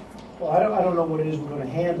fine with me. Well, I don't know what it is we're going to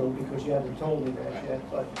handle because you haven't told me that yet,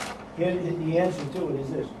 but here, the answer to it is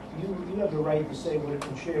this. You have the right to say what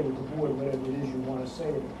and share with the board whatever it is you want to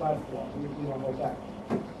say to the platform. We don't hold back.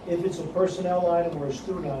 If it's a personnel item or a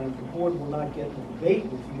student item, the board will not get in a debate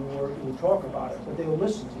with you or will talk about it, but they will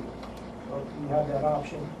listen to you. So you have that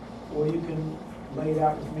option, or you can lay it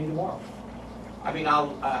out with me tomorrow. I mean,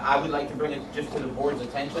 I would like to bring it just to the board's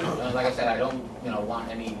attention. Like I said, I don't, want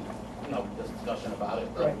any, discussion about it.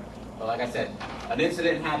 But like I said, an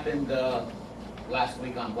incident happened last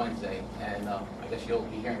week on Wednesday, and I guess you'll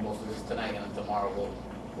be hearing most of this tonight, and tomorrow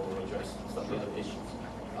we'll address some of the other issues.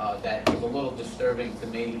 That was a little disturbing to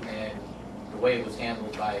me, and the way it was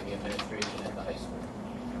handled by the administration at the high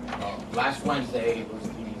school. Last Wednesday, it was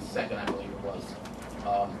the 2nd, I believe it was.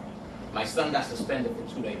 My son got suspended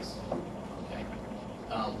for 2 days. Okay.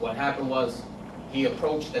 What happened was he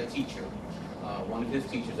approached a teacher, one of his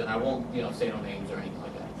teachers, and I won't, say no names or anything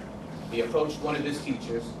like that. He approached one of his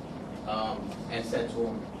teachers and said to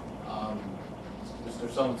him, Mr.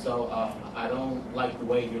 So-and-so, I don't like the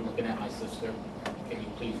way you're looking at my sister. Can you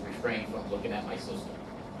please refrain from looking at my sister?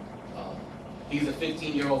 He's a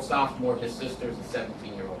 15-year-old sophomore. His sister's a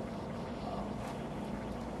 17-year-old.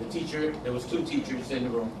 The teacher, there was 2 teachers in the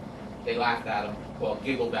room. They laughed at him, well,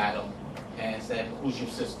 giggled at him, and said, "Who's your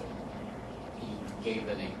sister?" He gave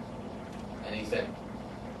the name. And he said,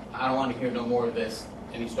 "I don't want to hear no more of this."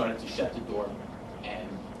 And he started to shut the door and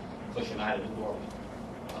push him out of the doorway.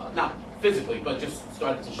 Not physically, but just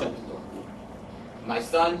started to shut the door. My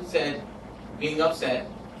son said, being upset,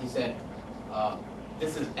 he said,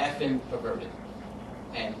 "This is effing perverted."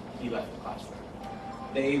 And he left the classroom.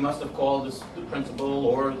 They must have called the principal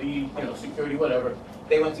or the security, whatever.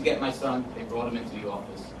 They went to get my son. They brought him into the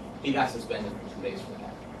office. He got suspended for 2 days for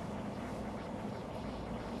that.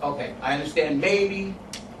 Okay, I understand maybe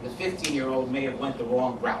the 15-year-old may have went the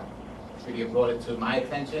wrong route. Should he have brought it to my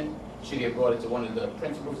attention? Should he have brought it to one of the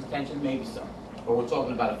principal's attention? Maybe so. But we're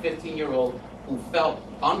talking about a 15-year-old who felt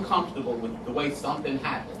uncomfortable with the way something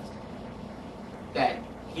happened, that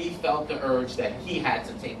he felt the urge that he had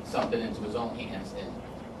to take something into his own hands. And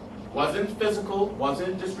wasn't physical,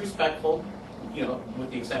 wasn't disrespectful,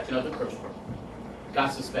 with the exception of the curse word.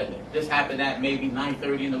 Got suspended. This happened at maybe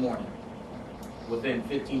 9:30 in the morning. Within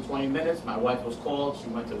 15, 20 minutes, my wife was called. She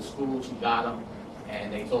went to the school, she got him,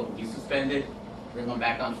 and they told him he's suspended. Bring him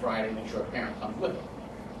back on Friday, make sure a parent comes with him.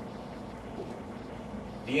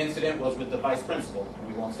 The incident was with the vice principal.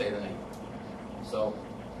 We won't say the name. So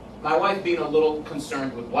my wife, being a little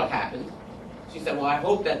concerned with what happened, she said, "Well, I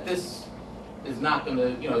hope that this is not going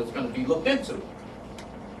to, it's going to be looked into."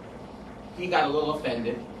 He got a little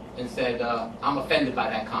offended and said, "I'm offended by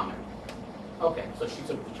that comment." Okay, so she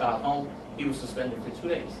took the child home. He was suspended for 2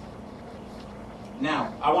 days.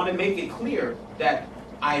 Now, I want to make it clear that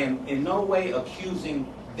I am in no way accusing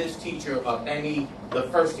this teacher of the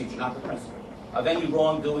first teacher, not the principal, of any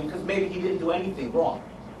wrongdoing, because maybe he didn't do anything wrong.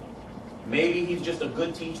 Maybe he's just a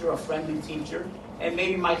good teacher, a friendly teacher, and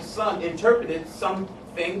maybe my son interpreted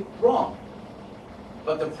something wrong.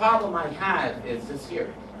 But the problem I have is this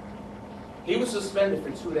here. He was suspended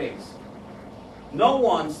for 2 days. No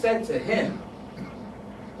one said to him,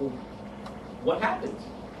 "Well, what happened?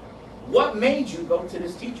 What made you go to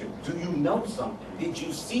this teacher? Do you know something? Did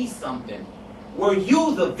you see something? Were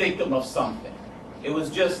you the victim of something?" It was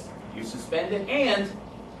just, "You're suspended and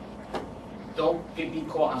don't be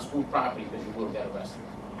caught on school property because you will get arrested."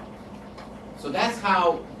 So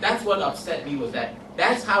that's what upset me, was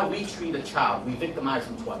that's how we treat a child. We victimize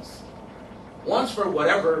him twice. Once for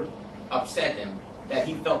whatever upset him that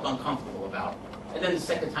he felt uncomfortable about, and then the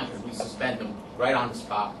second time because we suspend him right on the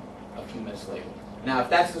spot a few minutes later. Now, if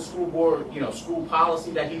that's the school board, school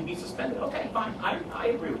policy that he'd be suspended, okay, fine. I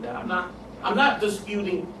agree with that. I'm not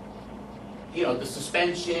disputing, the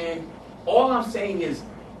suspension. All I'm saying is,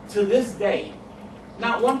 to this day,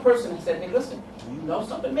 not one person has said, "Hey, listen, do you know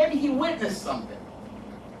something?" Maybe he witnessed something,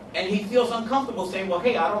 and he feels uncomfortable saying, "Well,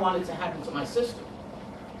 hey, I don't want it to happen to my sister."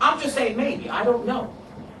 I'm just saying maybe. I don't know,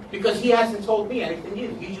 because he hasn't told me anything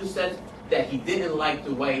either. He just said that he didn't like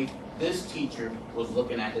the way this teacher was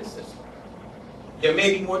looking at his sister. There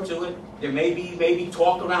may be more to it. There may be maybe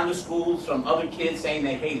talk around the schools from other kids saying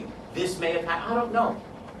that, "Hey, this may have happened." I don't know.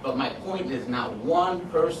 But my point is, not one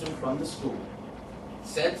person from the school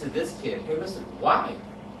said to this kid, "Hey, listen, why?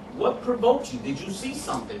 What provoked you? Did you see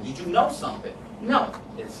something? Did you know something?" No.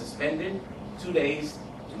 It's suspended 2 days.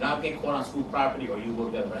 Do not get caught on school property or you will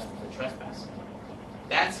get arrested for trespassing.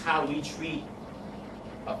 That's how we treat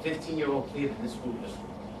a 15-year-old kid in this school district.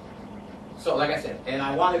 So, like I said, and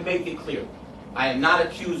I want to make it clear, I am not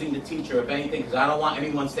accusing the teacher of anything, because I don't want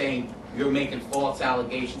anyone saying you're making false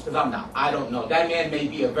allegations, because I'm not. I don't know. That man may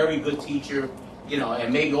be a very good teacher,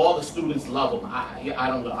 and maybe all the students love him. I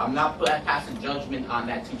don't know. I'm not passing judgment on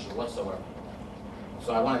that teacher whatsoever.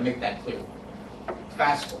 So I want to make that clear.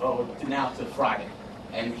 Fast forward now to Friday.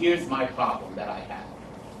 And here's my problem that I have.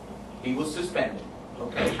 He was suspended.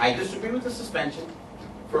 Okay, I disagree with the suspension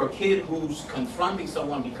for a kid who's confronting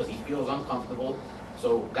someone because he feels uncomfortable.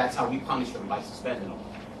 So that's how we punish him, by suspending him,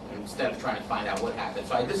 instead of trying to find out what happened.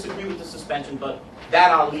 So I disagree with the suspension, but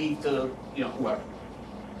that I'll leave to whoever.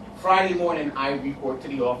 Friday morning, I report to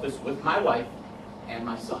the office with my wife and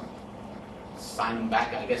my son. Sign them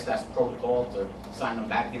back. I guess that's protocol to sign them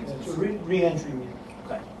back into It's the a school. re-entry meeting.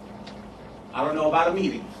 Okay. I don't know about a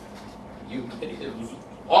meeting. It was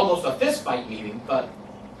almost a fist fight meeting, but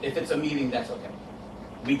if it's a meeting, that's okay.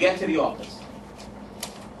 We get to the office.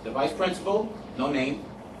 The vice principal, no name.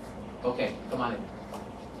 Okay, come on in.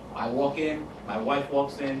 I walk in, my wife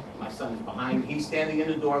walks in, my son is behind me. He's standing in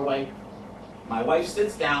the doorway. My wife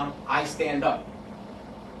sits down, I stand up,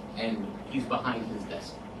 and he's behind his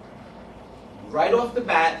desk. Right off the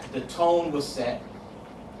bat, the tone was set.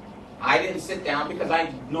 I didn't sit down because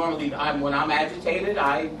when I'm agitated,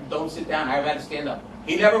 I don't sit down. I'd rather stand up.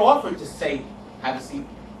 He never offered to say, "Have a seat."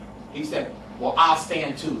 He said, "Well, I'll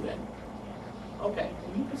stand too then." Okay,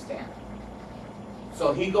 you can stand.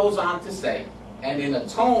 So he goes on to say, and in a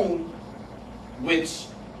tone which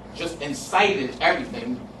just incited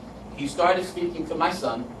everything, he started speaking to my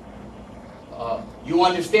son. You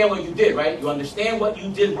understand what you did, right? You understand what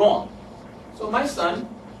you did wrong. So my son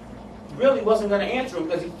really wasn't going to answer him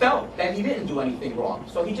because he felt that he didn't do anything wrong.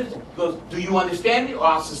 So he just goes, do you understand it, or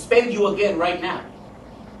I'll suspend you again right now.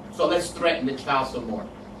 So let's threaten the child some more.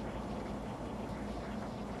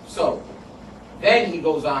 So then he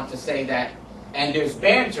goes on to say that, and there's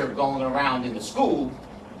banter going around in the school,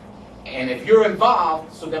 and if you're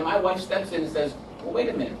involved, so then my wife steps in and says, well, wait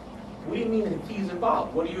a minute. What do you mean if he's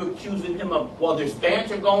involved? What are you accusing him of? Well, there's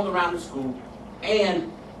banter going around the school,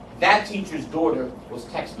 and that teacher's daughter was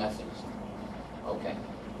text messaged. Okay.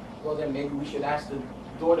 Well, then maybe we should ask the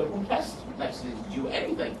daughter who text messaged you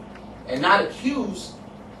anything, and not accuse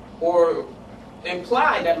or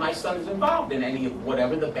imply that my son is involved in any of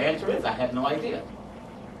whatever the banter is. I have no idea.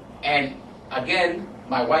 And again,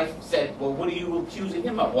 my wife said, well, what are you accusing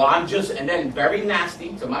him of? Well, I'm just, and then very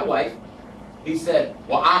nasty to my wife, he said,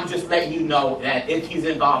 well, I'm just letting you know that if he's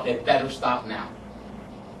involved, it better stop now.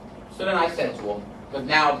 So then I said to him, because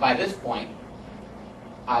now by this point,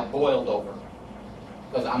 I boiled over.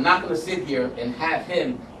 Because I'm not going to sit here and have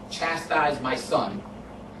him chastise my son.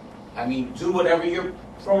 I mean, do whatever your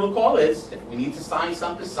protocol is. If we need to sign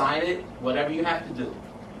something, sign it, whatever you have to do.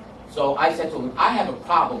 So I said to him, I have a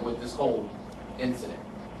problem with this whole incident.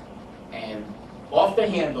 And off the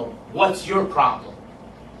handle, what's your problem?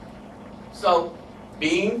 So,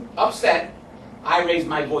 being upset, I raise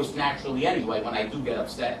my voice naturally anyway when I do get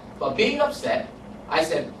upset. But being upset, I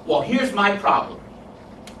said, well, here's my problem.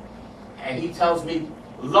 And he tells me,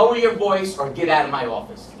 lower your voice or get out of my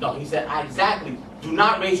office. No, he said, exactly, do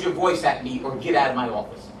not raise your voice at me or get out of my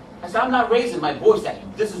office. I said, I'm not raising my voice at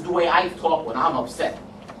you. This is the way I talk when I'm upset.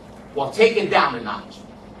 Well, take it down a notch.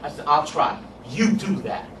 I said, I'll try. You do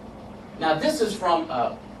that. Now, this is from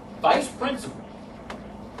a vice principal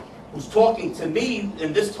who's talking to me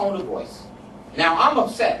in this tone of voice. Now, I'm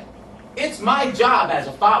upset. It's my job as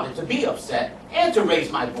a father to be upset and to raise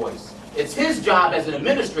my voice. It's his job as an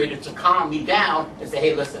administrator to calm me down and say,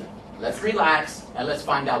 hey, listen, let's relax and let's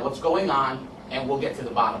find out what's going on and we'll get to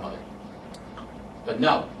the bottom of it. But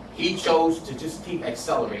no, he chose to just keep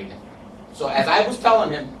accelerating. So as I was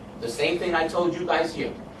telling him, the same thing I told you guys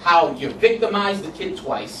here, how you victimized the kid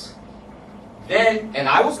twice, then, and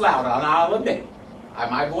I was loud, and I'll admit,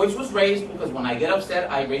 my voice was raised because when I get upset,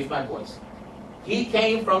 I raise my voice. He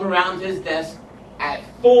came from around his desk at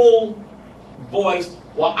full voice.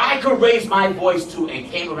 Well, I could raise my voice too, and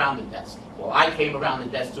came around the desk. Well, I came around the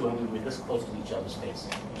desk too, and we were this close to each other's face,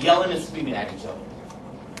 yelling and screaming at each other.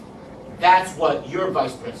 That's what your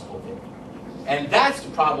vice principal did. And that's the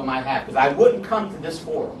problem I have, because I wouldn't come to this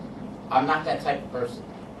forum. I'm not that type of person.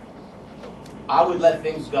 I would let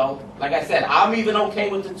things go. Like I said, I'm even okay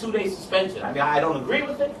with the 2-day suspension. I mean, I don't agree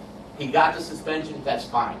with it. He got the suspension, that's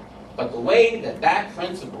fine. But the way that that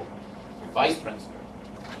principal, vice principal,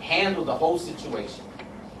 handled the whole situation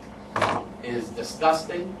is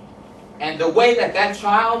disgusting. And the way that that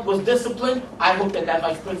child was disciplined, I hope that that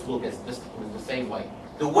vice principal gets disciplined the same way.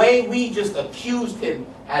 The way we just accused him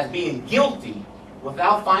as being guilty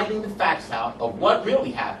without finding the facts out of what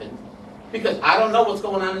really happened, because I don't know what's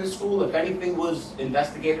going on in the school, if anything was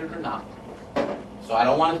investigated or not. So I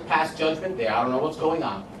don't want to pass judgment there. I don't know what's going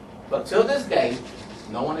on. But till this day,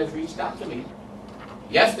 no one has reached out to me.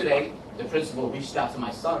 Yesterday, the principal reached out to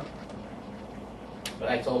my son. But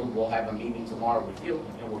I told him we'll have a meeting tomorrow with you,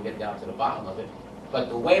 and we'll get down to the bottom of it. But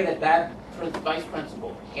the way that that vice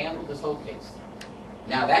principal handled this whole case,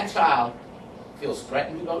 now that child feels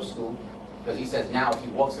threatened to go to school, because he says now if he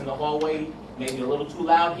walks in the hallway maybe a little too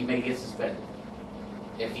loud, he may get suspended.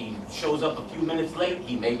 If he shows up a few minutes late,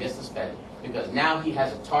 he may get suspended. Because now he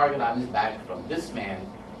has a target on his back from this man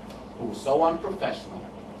who was so unprofessional.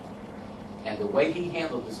 And the way he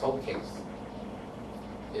handled this whole case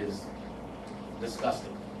is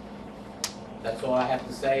disgusting. That's all I have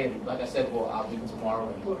to say. And like I said, well, I'll meet tomorrow.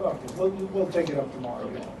 And Okay, we'll take it up tomorrow.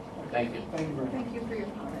 Okay. Thank you. Thank you very much. Thank you for your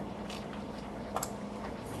comment.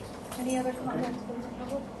 Any other comments from the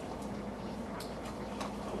public?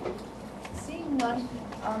 Seeing none,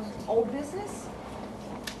 old business?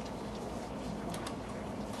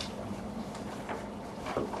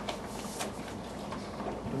 Do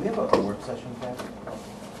we have a work session, Pat?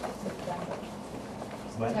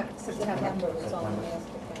 September was on the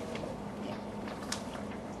master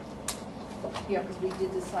Yeah, because we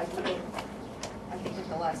did decide to put, I think at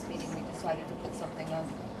the last meeting, we decided to put something on,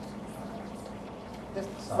 the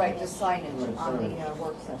signage on the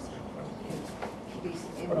work session. be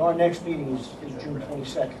in. But our next meeting is June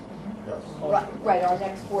 22nd. Yes. Right, our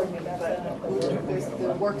next board meeting, but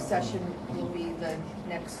the work session will be the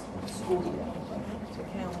next school year. So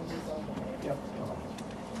calendars on the Yep.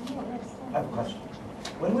 I have a question.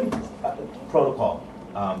 When we, protocol,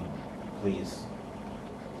 please.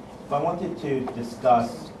 If I wanted to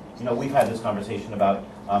discuss, we've had this conversation about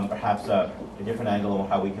perhaps a different angle on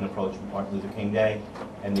how we can approach Martin Luther King Day,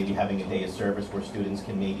 and maybe having a day of service where students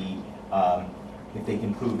can maybe, if they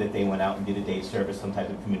can prove that they went out and did a day's service, some type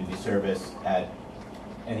of community service at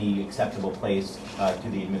any acceptable place to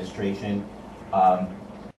the administration, and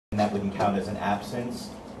that wouldn't count as an absence.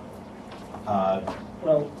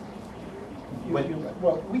 Well,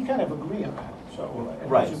 well, we kind of agree on that, so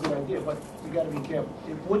Right. it's a good idea, but you gotta be careful.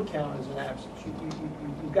 It would count as an absence.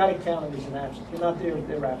 You gotta count it as an absence. You're not there if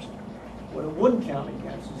they're absent. What it wouldn't count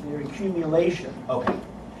against is their accumulation. Okay.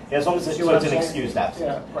 Yeah, as long as it's, See so what it's I'm an saying? excused absence.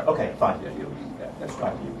 Yeah, right. Okay, fine. Yeah, that's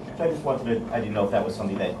right. So I just wanted to, I didn't know if that was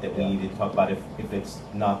something that we needed to talk about. If it's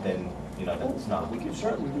not, then, then it's not. We can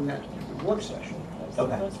certainly do that in the work session.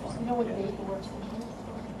 Okay. That's fine. You know what date the work session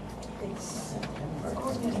It's,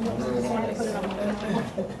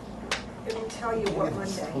 it'll tell you what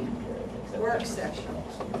Monday, work session.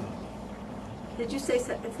 Did you say,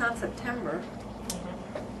 it's not September?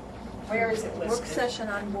 Where is it Work listed? session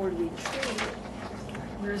on board retreat.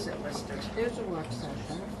 Where is it listed? There's a work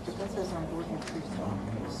session, but that says on board retreat.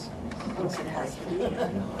 Yes, it has to be.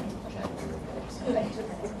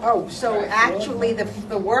 Oh, so actually,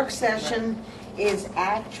 the work session is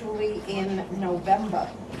actually in November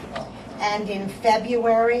and in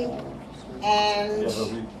February and,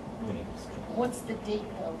 What's the date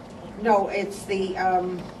though? no, it's the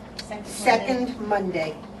second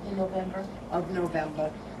Monday In November? of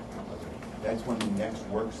November. That's when the next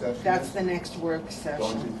work session is? That's the next work Don't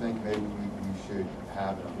session. you think maybe we should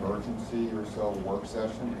have an emergency or so work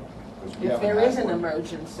session? 'Cause we If haven't there had is an one.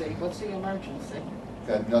 emergency, what's the emergency?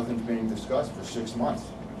 That nothing's being discussed for 6 months.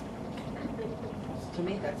 To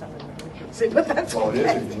me, that's an emergency, but that's Well, it is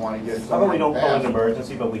okay. if you want to get How about we something don't call it an passed.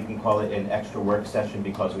 emergency, but we can call it an extra work session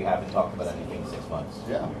because we haven't talked about anything in 6 months?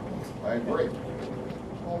 Yeah, I agree.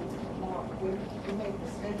 We made the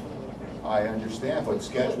schedule. I understand, but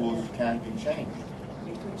schedules can be changed.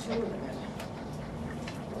 We put two of them in.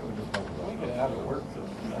 We could have a work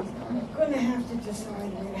session. We're gonna have to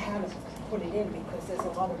decide how to put it in, because there's a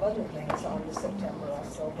lot of other things on the September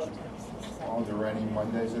also, but Are there any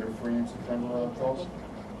Mondays that are free in September or October?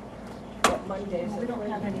 what Mondays We don't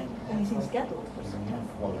have anything scheduled for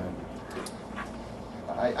September. Well, then,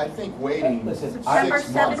 I think waiting Listen, 6 September months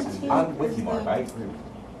is... 17th. I'm with you, Mark, I agree.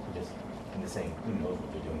 We're just in the same, who knows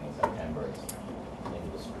what they're doing in September, it's the end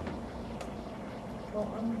of the school.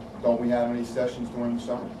 Don't we have any sessions during the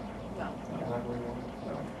summer? No, regular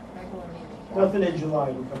meeting. Nothing in July,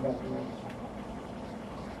 we'll come back to that.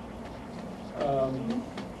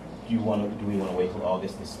 Do we want to wait till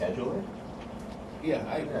August to schedule it? Yeah,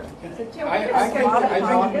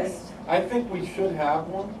 August. I think we should have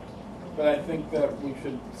one, but I think that we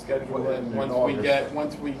should schedule it In once we August. get, Know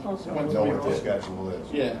what the schedule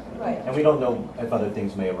is. yeah. Right. And we don't know if other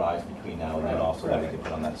things may arise between now and then also that we could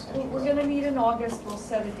put on that schedule. We're gonna meet in August, we'll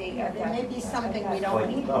set a date. Yeah, there may be something we don't Wait,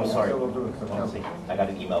 need. I'm sorry. We'll do it in One September. second. I got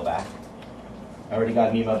an email back. I already got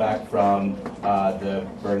an email back from the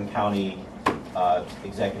Bergen County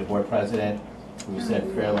Executive Board President, who said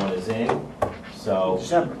Fairlawn is in. So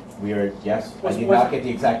December. we are, yes, I What's- did what's- not get the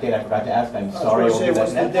exact date, I forgot to ask, I'm I was sorry. gonna I'll say, do that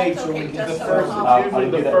what's the next. date, so okay, we can... just The so first, we're I'll usually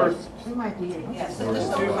do the that. first, We might be. Yeah, so It's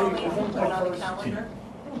just so usually- we're on put it on the calendar.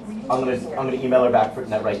 I'm gonna email her back for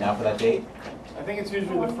that right now for that date. I think it's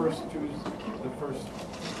usually the first Tuesday,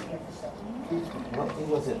 What day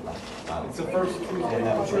was it last time? it's the first Yeah,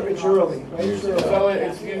 that was Tuesday. right. It's early, right? Years It's ago. early. So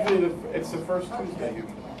it's usually it's the first Tuesday.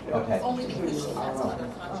 Okay. Only because that's not a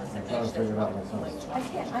conscious initiative. I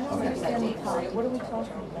don't understand the time, what are we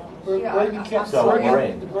talking about? Bergen County- So we're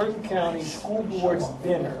in. The Bergen County School Board's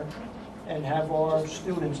dinner and have our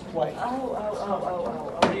students play.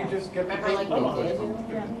 Oh. Or you just get the Remember like date. we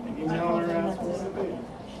did? Email her and ask for the date.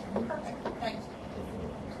 Perfect, thanks.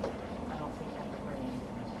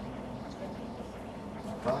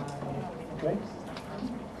 Okay?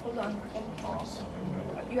 Hold on. Awesome.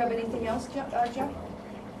 You have anything else, Jeff?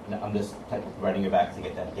 No, I'm just writing her back to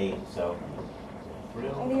get that date, so.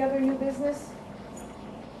 Any other new business?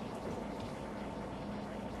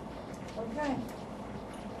 Okay.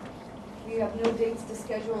 We have no dates to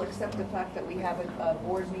schedule except the fact that we have a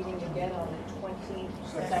board meeting again on the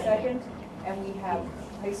 22nd. And we have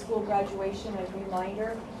high school graduation, as a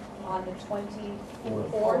reminder, on the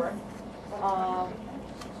 24th.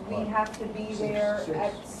 We have to be there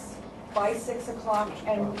at by 6 o'clock,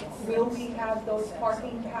 and will we have those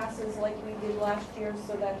parking passes like we did last year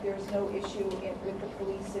so that there's no issue with the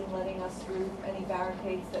police in letting us through any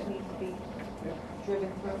barricades that need to be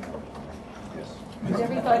driven through? Yes. Did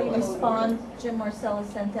everybody respond? Jim Marcella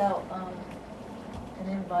sent out an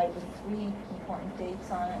invite with 3 important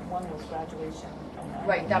dates on it. One was graduation.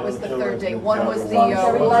 Right, that was the No third day. children. One was the,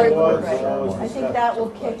 Everybody- was- right. that was I think that will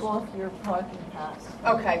kick off your parking pass.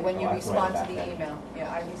 okay, when you Oh, I respond to thought the that. email.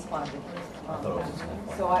 Yeah, I responded. I thought it was just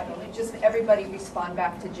that So one. just everybody respond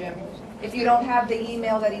back to Jim. If you don't have the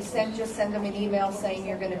email that he sent, just send him an email saying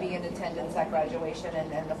you're gonna be in attendance at graduation,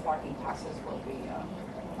 and then the parking passes will be,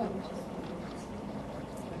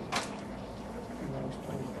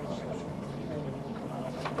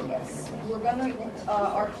 Yes, we're gonna,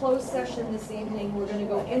 our closed session this evening, we're gonna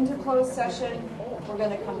go into closed session, we're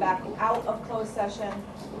gonna come back out of closed session,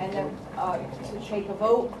 and then, to take a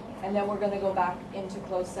vote, and then we're gonna go back into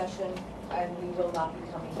closed session, and we will not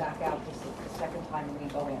be coming back out. This is the second time we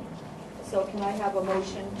go in. So can I have a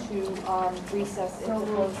motion to, recess into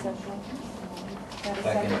closed session? Have a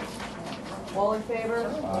second? All in favor?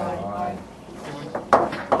 Aye.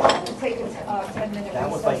 Take a 10-minute recess. That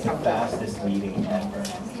was like the fastest meeting ever.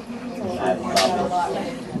 I love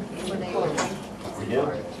it. You do?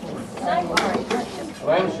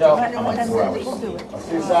 Thanks, Joe. I'm like 4 hours. We'll do it. I'll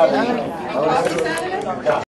see you Saturday. Saturday?